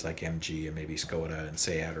overseas guys like MG and maybe Skoda and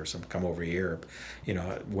Seat or some come over here.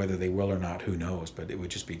 Whether they will or not, who knows? But it would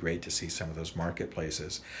just be great to see some of those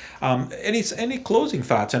marketplaces. Any closing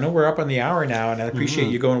thoughts? I know we're up on the hour now, and I appreciate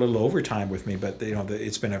you going a little overtime with me. But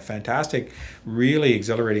it's been a fantastic, really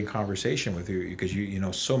exhilarating conversation with you, because you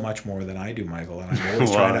know so much more than I do, Michael, and I'm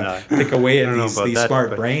always trying to pick away at these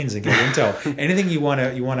smart brains and get intel. Anything you want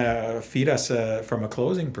to feed us from a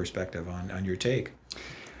closing perspective on your take?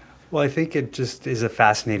 Well, I think it just is a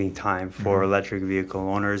fascinating time for electric vehicle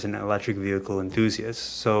owners and electric vehicle enthusiasts.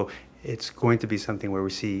 So it's going to be something where we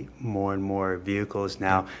see more and more vehicles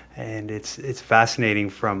now, and it's fascinating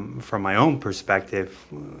from my own perspective,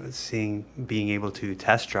 being able to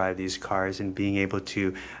test drive these cars and being able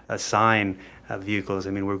to assign vehicles.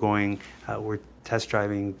 I mean, we're test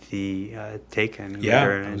driving the Taycan,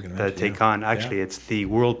 the Taycan. Actually, it's the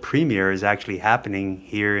world premiere is actually happening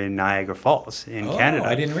here in Niagara Falls in Canada.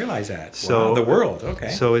 I didn't realize that. So the world, okay.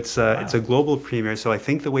 So it's a global premiere. So I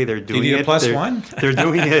think the way they're doing it. Do you need a plus one? They're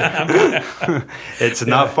doing it. It's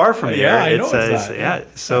not far from here. Yeah, I know it's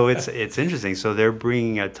not. So it's interesting. So they're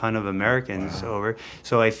bringing a ton of Americans over.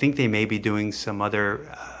 So I think they may be doing some other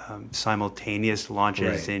simultaneous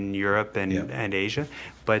launches in Europe and Asia,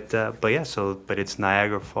 but it's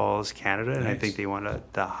Niagara Falls, Canada, and I think they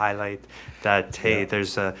want to highlight that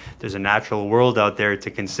there's a natural world out there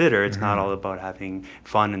to consider. It's not all about having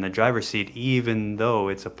fun in the driver's seat, even though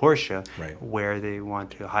it's a Porsche. Where they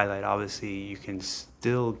want to highlight, obviously, you can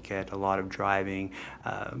still get a lot of driving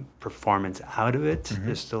performance out of it.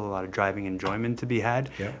 There's still a lot of driving enjoyment to be had.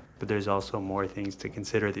 But there's also more things to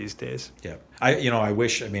consider these days. I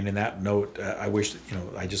wish, in that note, I wish,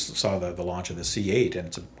 I just saw the launch of the C8, and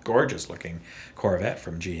it's a gorgeous looking Corvette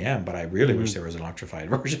from GM, but I really wish there was an electrified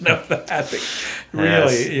version of that.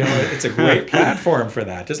 Really, it's a great platform for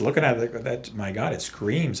that. Just looking at that, my God, it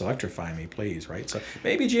screams, electrify me, please, right? So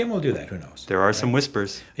maybe GM will do that, who knows? There are some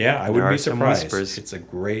whispers. Yeah, I wouldn't be surprised. It's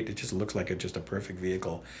it just looks like just a perfect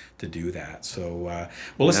vehicle to do that. So,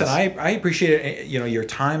 well, listen, I appreciate your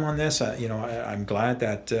time on this. I'm glad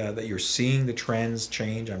that you're seeing the trends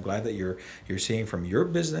change. I'm glad that you're seeing from your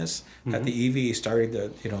business that the EV is starting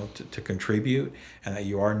to contribute, and that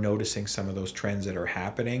you are noticing some of those trends that are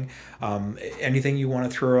happening. Anything you want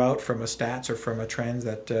to throw out from a stats or from a trend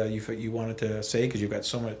that you wanted to say, because you've got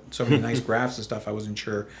so many nice graphs and stuff. I wasn't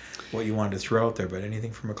sure what you wanted to throw out there, but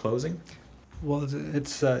anything from a closing? Well,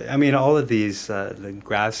 it's all of these the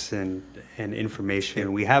graphs and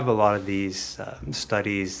information. We have a lot of these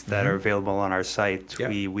studies that are available on our site.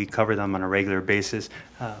 We cover them on a regular basis.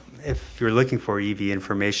 If you're looking for EV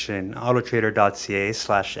information,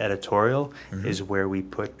 autotrader.ca/editorial is where we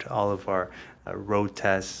put all of our road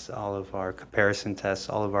tests, all of our comparison tests,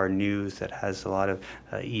 all of our news that has a lot of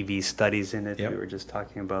EV studies in it. We were just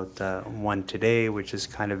talking about one today, which is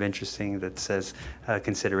kind of interesting, that says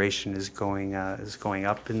consideration is going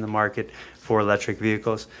up in the market for electric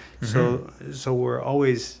vehicles. So we're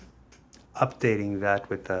always updating that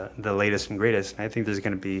with the latest and greatest. And I think there's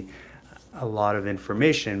going to be a lot of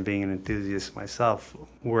information. Being an enthusiast myself,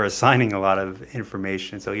 we're assigning a lot of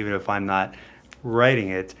information. So even if I'm not writing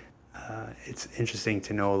it, it's interesting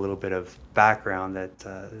to know a little bit of background that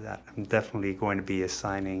I'm definitely going to be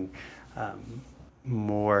assigning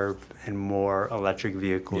more and more electric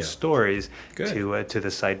vehicle stories to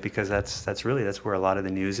the site, because that's where a lot of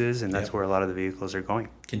the news is, and that's where a lot of the vehicles are going.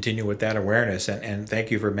 Continue with that awareness, and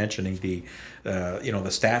thank you for mentioning the the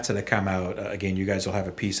stats that have come out. Again, you guys will have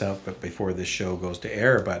a piece out but before this show goes to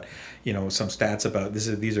air, but some stats about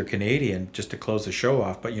these are Canadian, just to close the show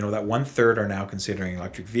off, but that 1/3 are now considering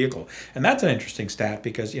electric vehicle, and that's an interesting stat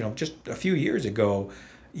because just a few years ago,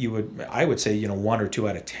 I would say 1 or 2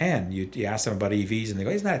 out of 10 you ask them about EVs and they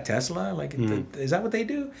go, isn't that a Tesla, like is that what they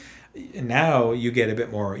do? And now you get a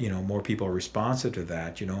bit more more people are responsive to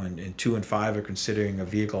that, and 2 and 5 are considering a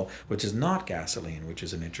vehicle which is not gasoline, which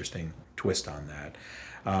is an interesting twist on that.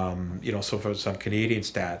 So for some Canadian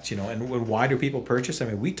stats, and why do people purchase? I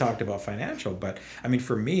mean, we talked about financial, but I mean,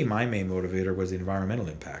 for me, my main motivator was the environmental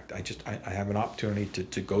impact. I have an opportunity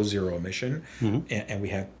to go zero emission, and we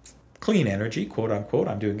have clean energy, quote unquote.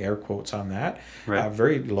 I'm doing air quotes on that. Right.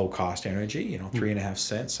 Very low cost energy, 3.5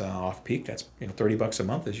 cents off peak. That's $30 a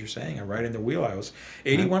month, as you're saying. I'm right in the wheelhouse.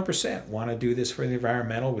 81% want to do this for the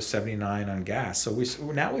environmental, with 79 on gas. So we've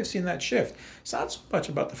seen that shift. It's not so much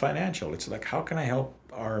about the financial. It's like, how can I help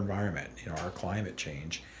our environment, our climate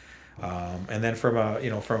change? And then from a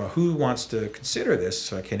who wants to consider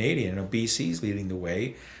this, Canadian, BC's leading the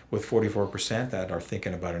way with 44% that are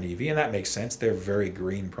thinking about an EV, and that makes sense. They're a very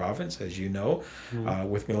green province, as you know,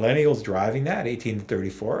 with millennials driving that, 18 to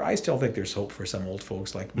 34. I still think there's hope for some old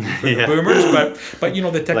folks like me, for the boomers, but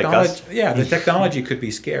the technology, like the technology could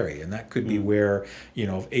be scary, and that could be where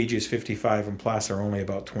ages 55 and plus are only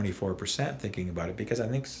about 24% thinking about it, because I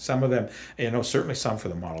think some of them, certainly some for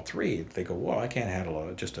the Model 3, they go, well, I can't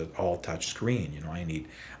handle just an all touch screen.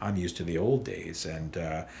 I'm used to the old days, and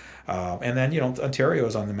then Ontario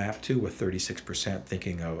is on the map too, with 36%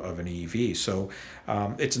 thinking of an EV. So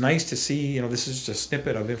it's nice to see. This is just a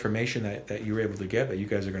snippet of information that you were able to get, that you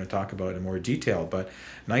guys are going to talk about in more detail. But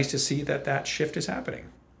nice to see that shift is happening.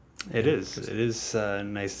 It is. It is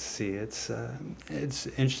nice to see. It's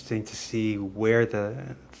interesting to see where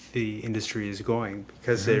the industry is going,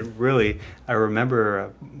 because it really, I remember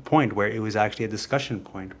a point where it was actually a discussion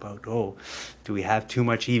point about, do we have too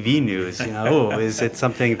much EV news? Is it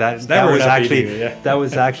something that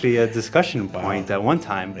was actually a discussion point at one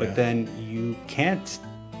time, but then you can't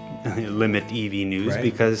limit EV news,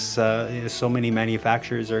 because so many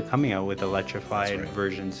manufacturers are coming out with electrified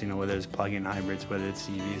versions, whether it's plug-in hybrids, whether it's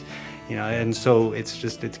EVs, and so it's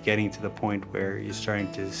getting to the point where you're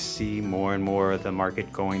starting to see more and more of the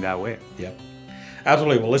market going that way. Yep.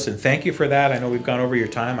 Absolutely. Well, listen, thank you for that. I know we've gone over your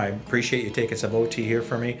time. I appreciate you taking some OT here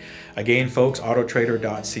for me. Again, folks,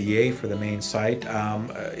 autotrader.ca for the main site.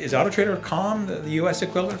 Is autotrader.com the U.S.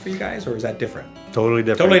 equivalent for you guys, or is that different? Totally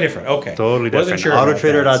different. Totally different. Okay. Totally different. Wasn't sure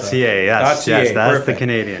Autotrader.ca. Yes, that's perfect. The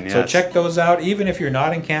Canadian. Yes. So check those out. Even if you're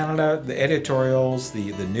not in Canada, the editorials,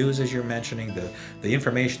 the news as you're mentioning, the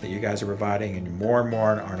information that you guys are providing, and more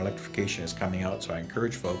our electrification is coming out. So I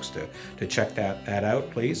encourage folks to check that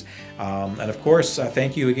out, please. And of course,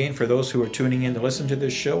 thank you again for those who are tuning in to listen to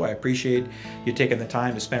this show. I appreciate you taking the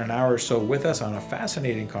time to spend an hour or so with us on a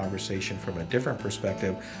fascinating conversation from a different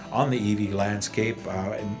perspective on the EV landscape.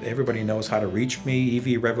 And everybody knows how to reach me,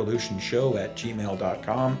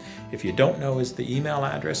 evrevolutionshow@gmail.com. If you don't know is the email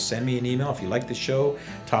address, send me an email if you like the show,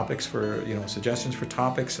 topics for, suggestions for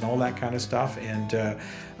topics and all that kind of stuff. And,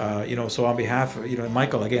 so on behalf of,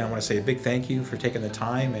 Michael, again, I want to say a big thank you for taking the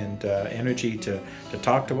time and energy to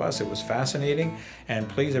talk to us. It was fascinating. And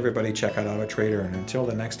please, everybody, check out AutoTrader. And until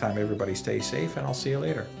the next time, everybody stay safe, and I'll see you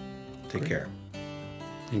later. Take care.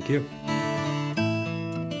 Thank you.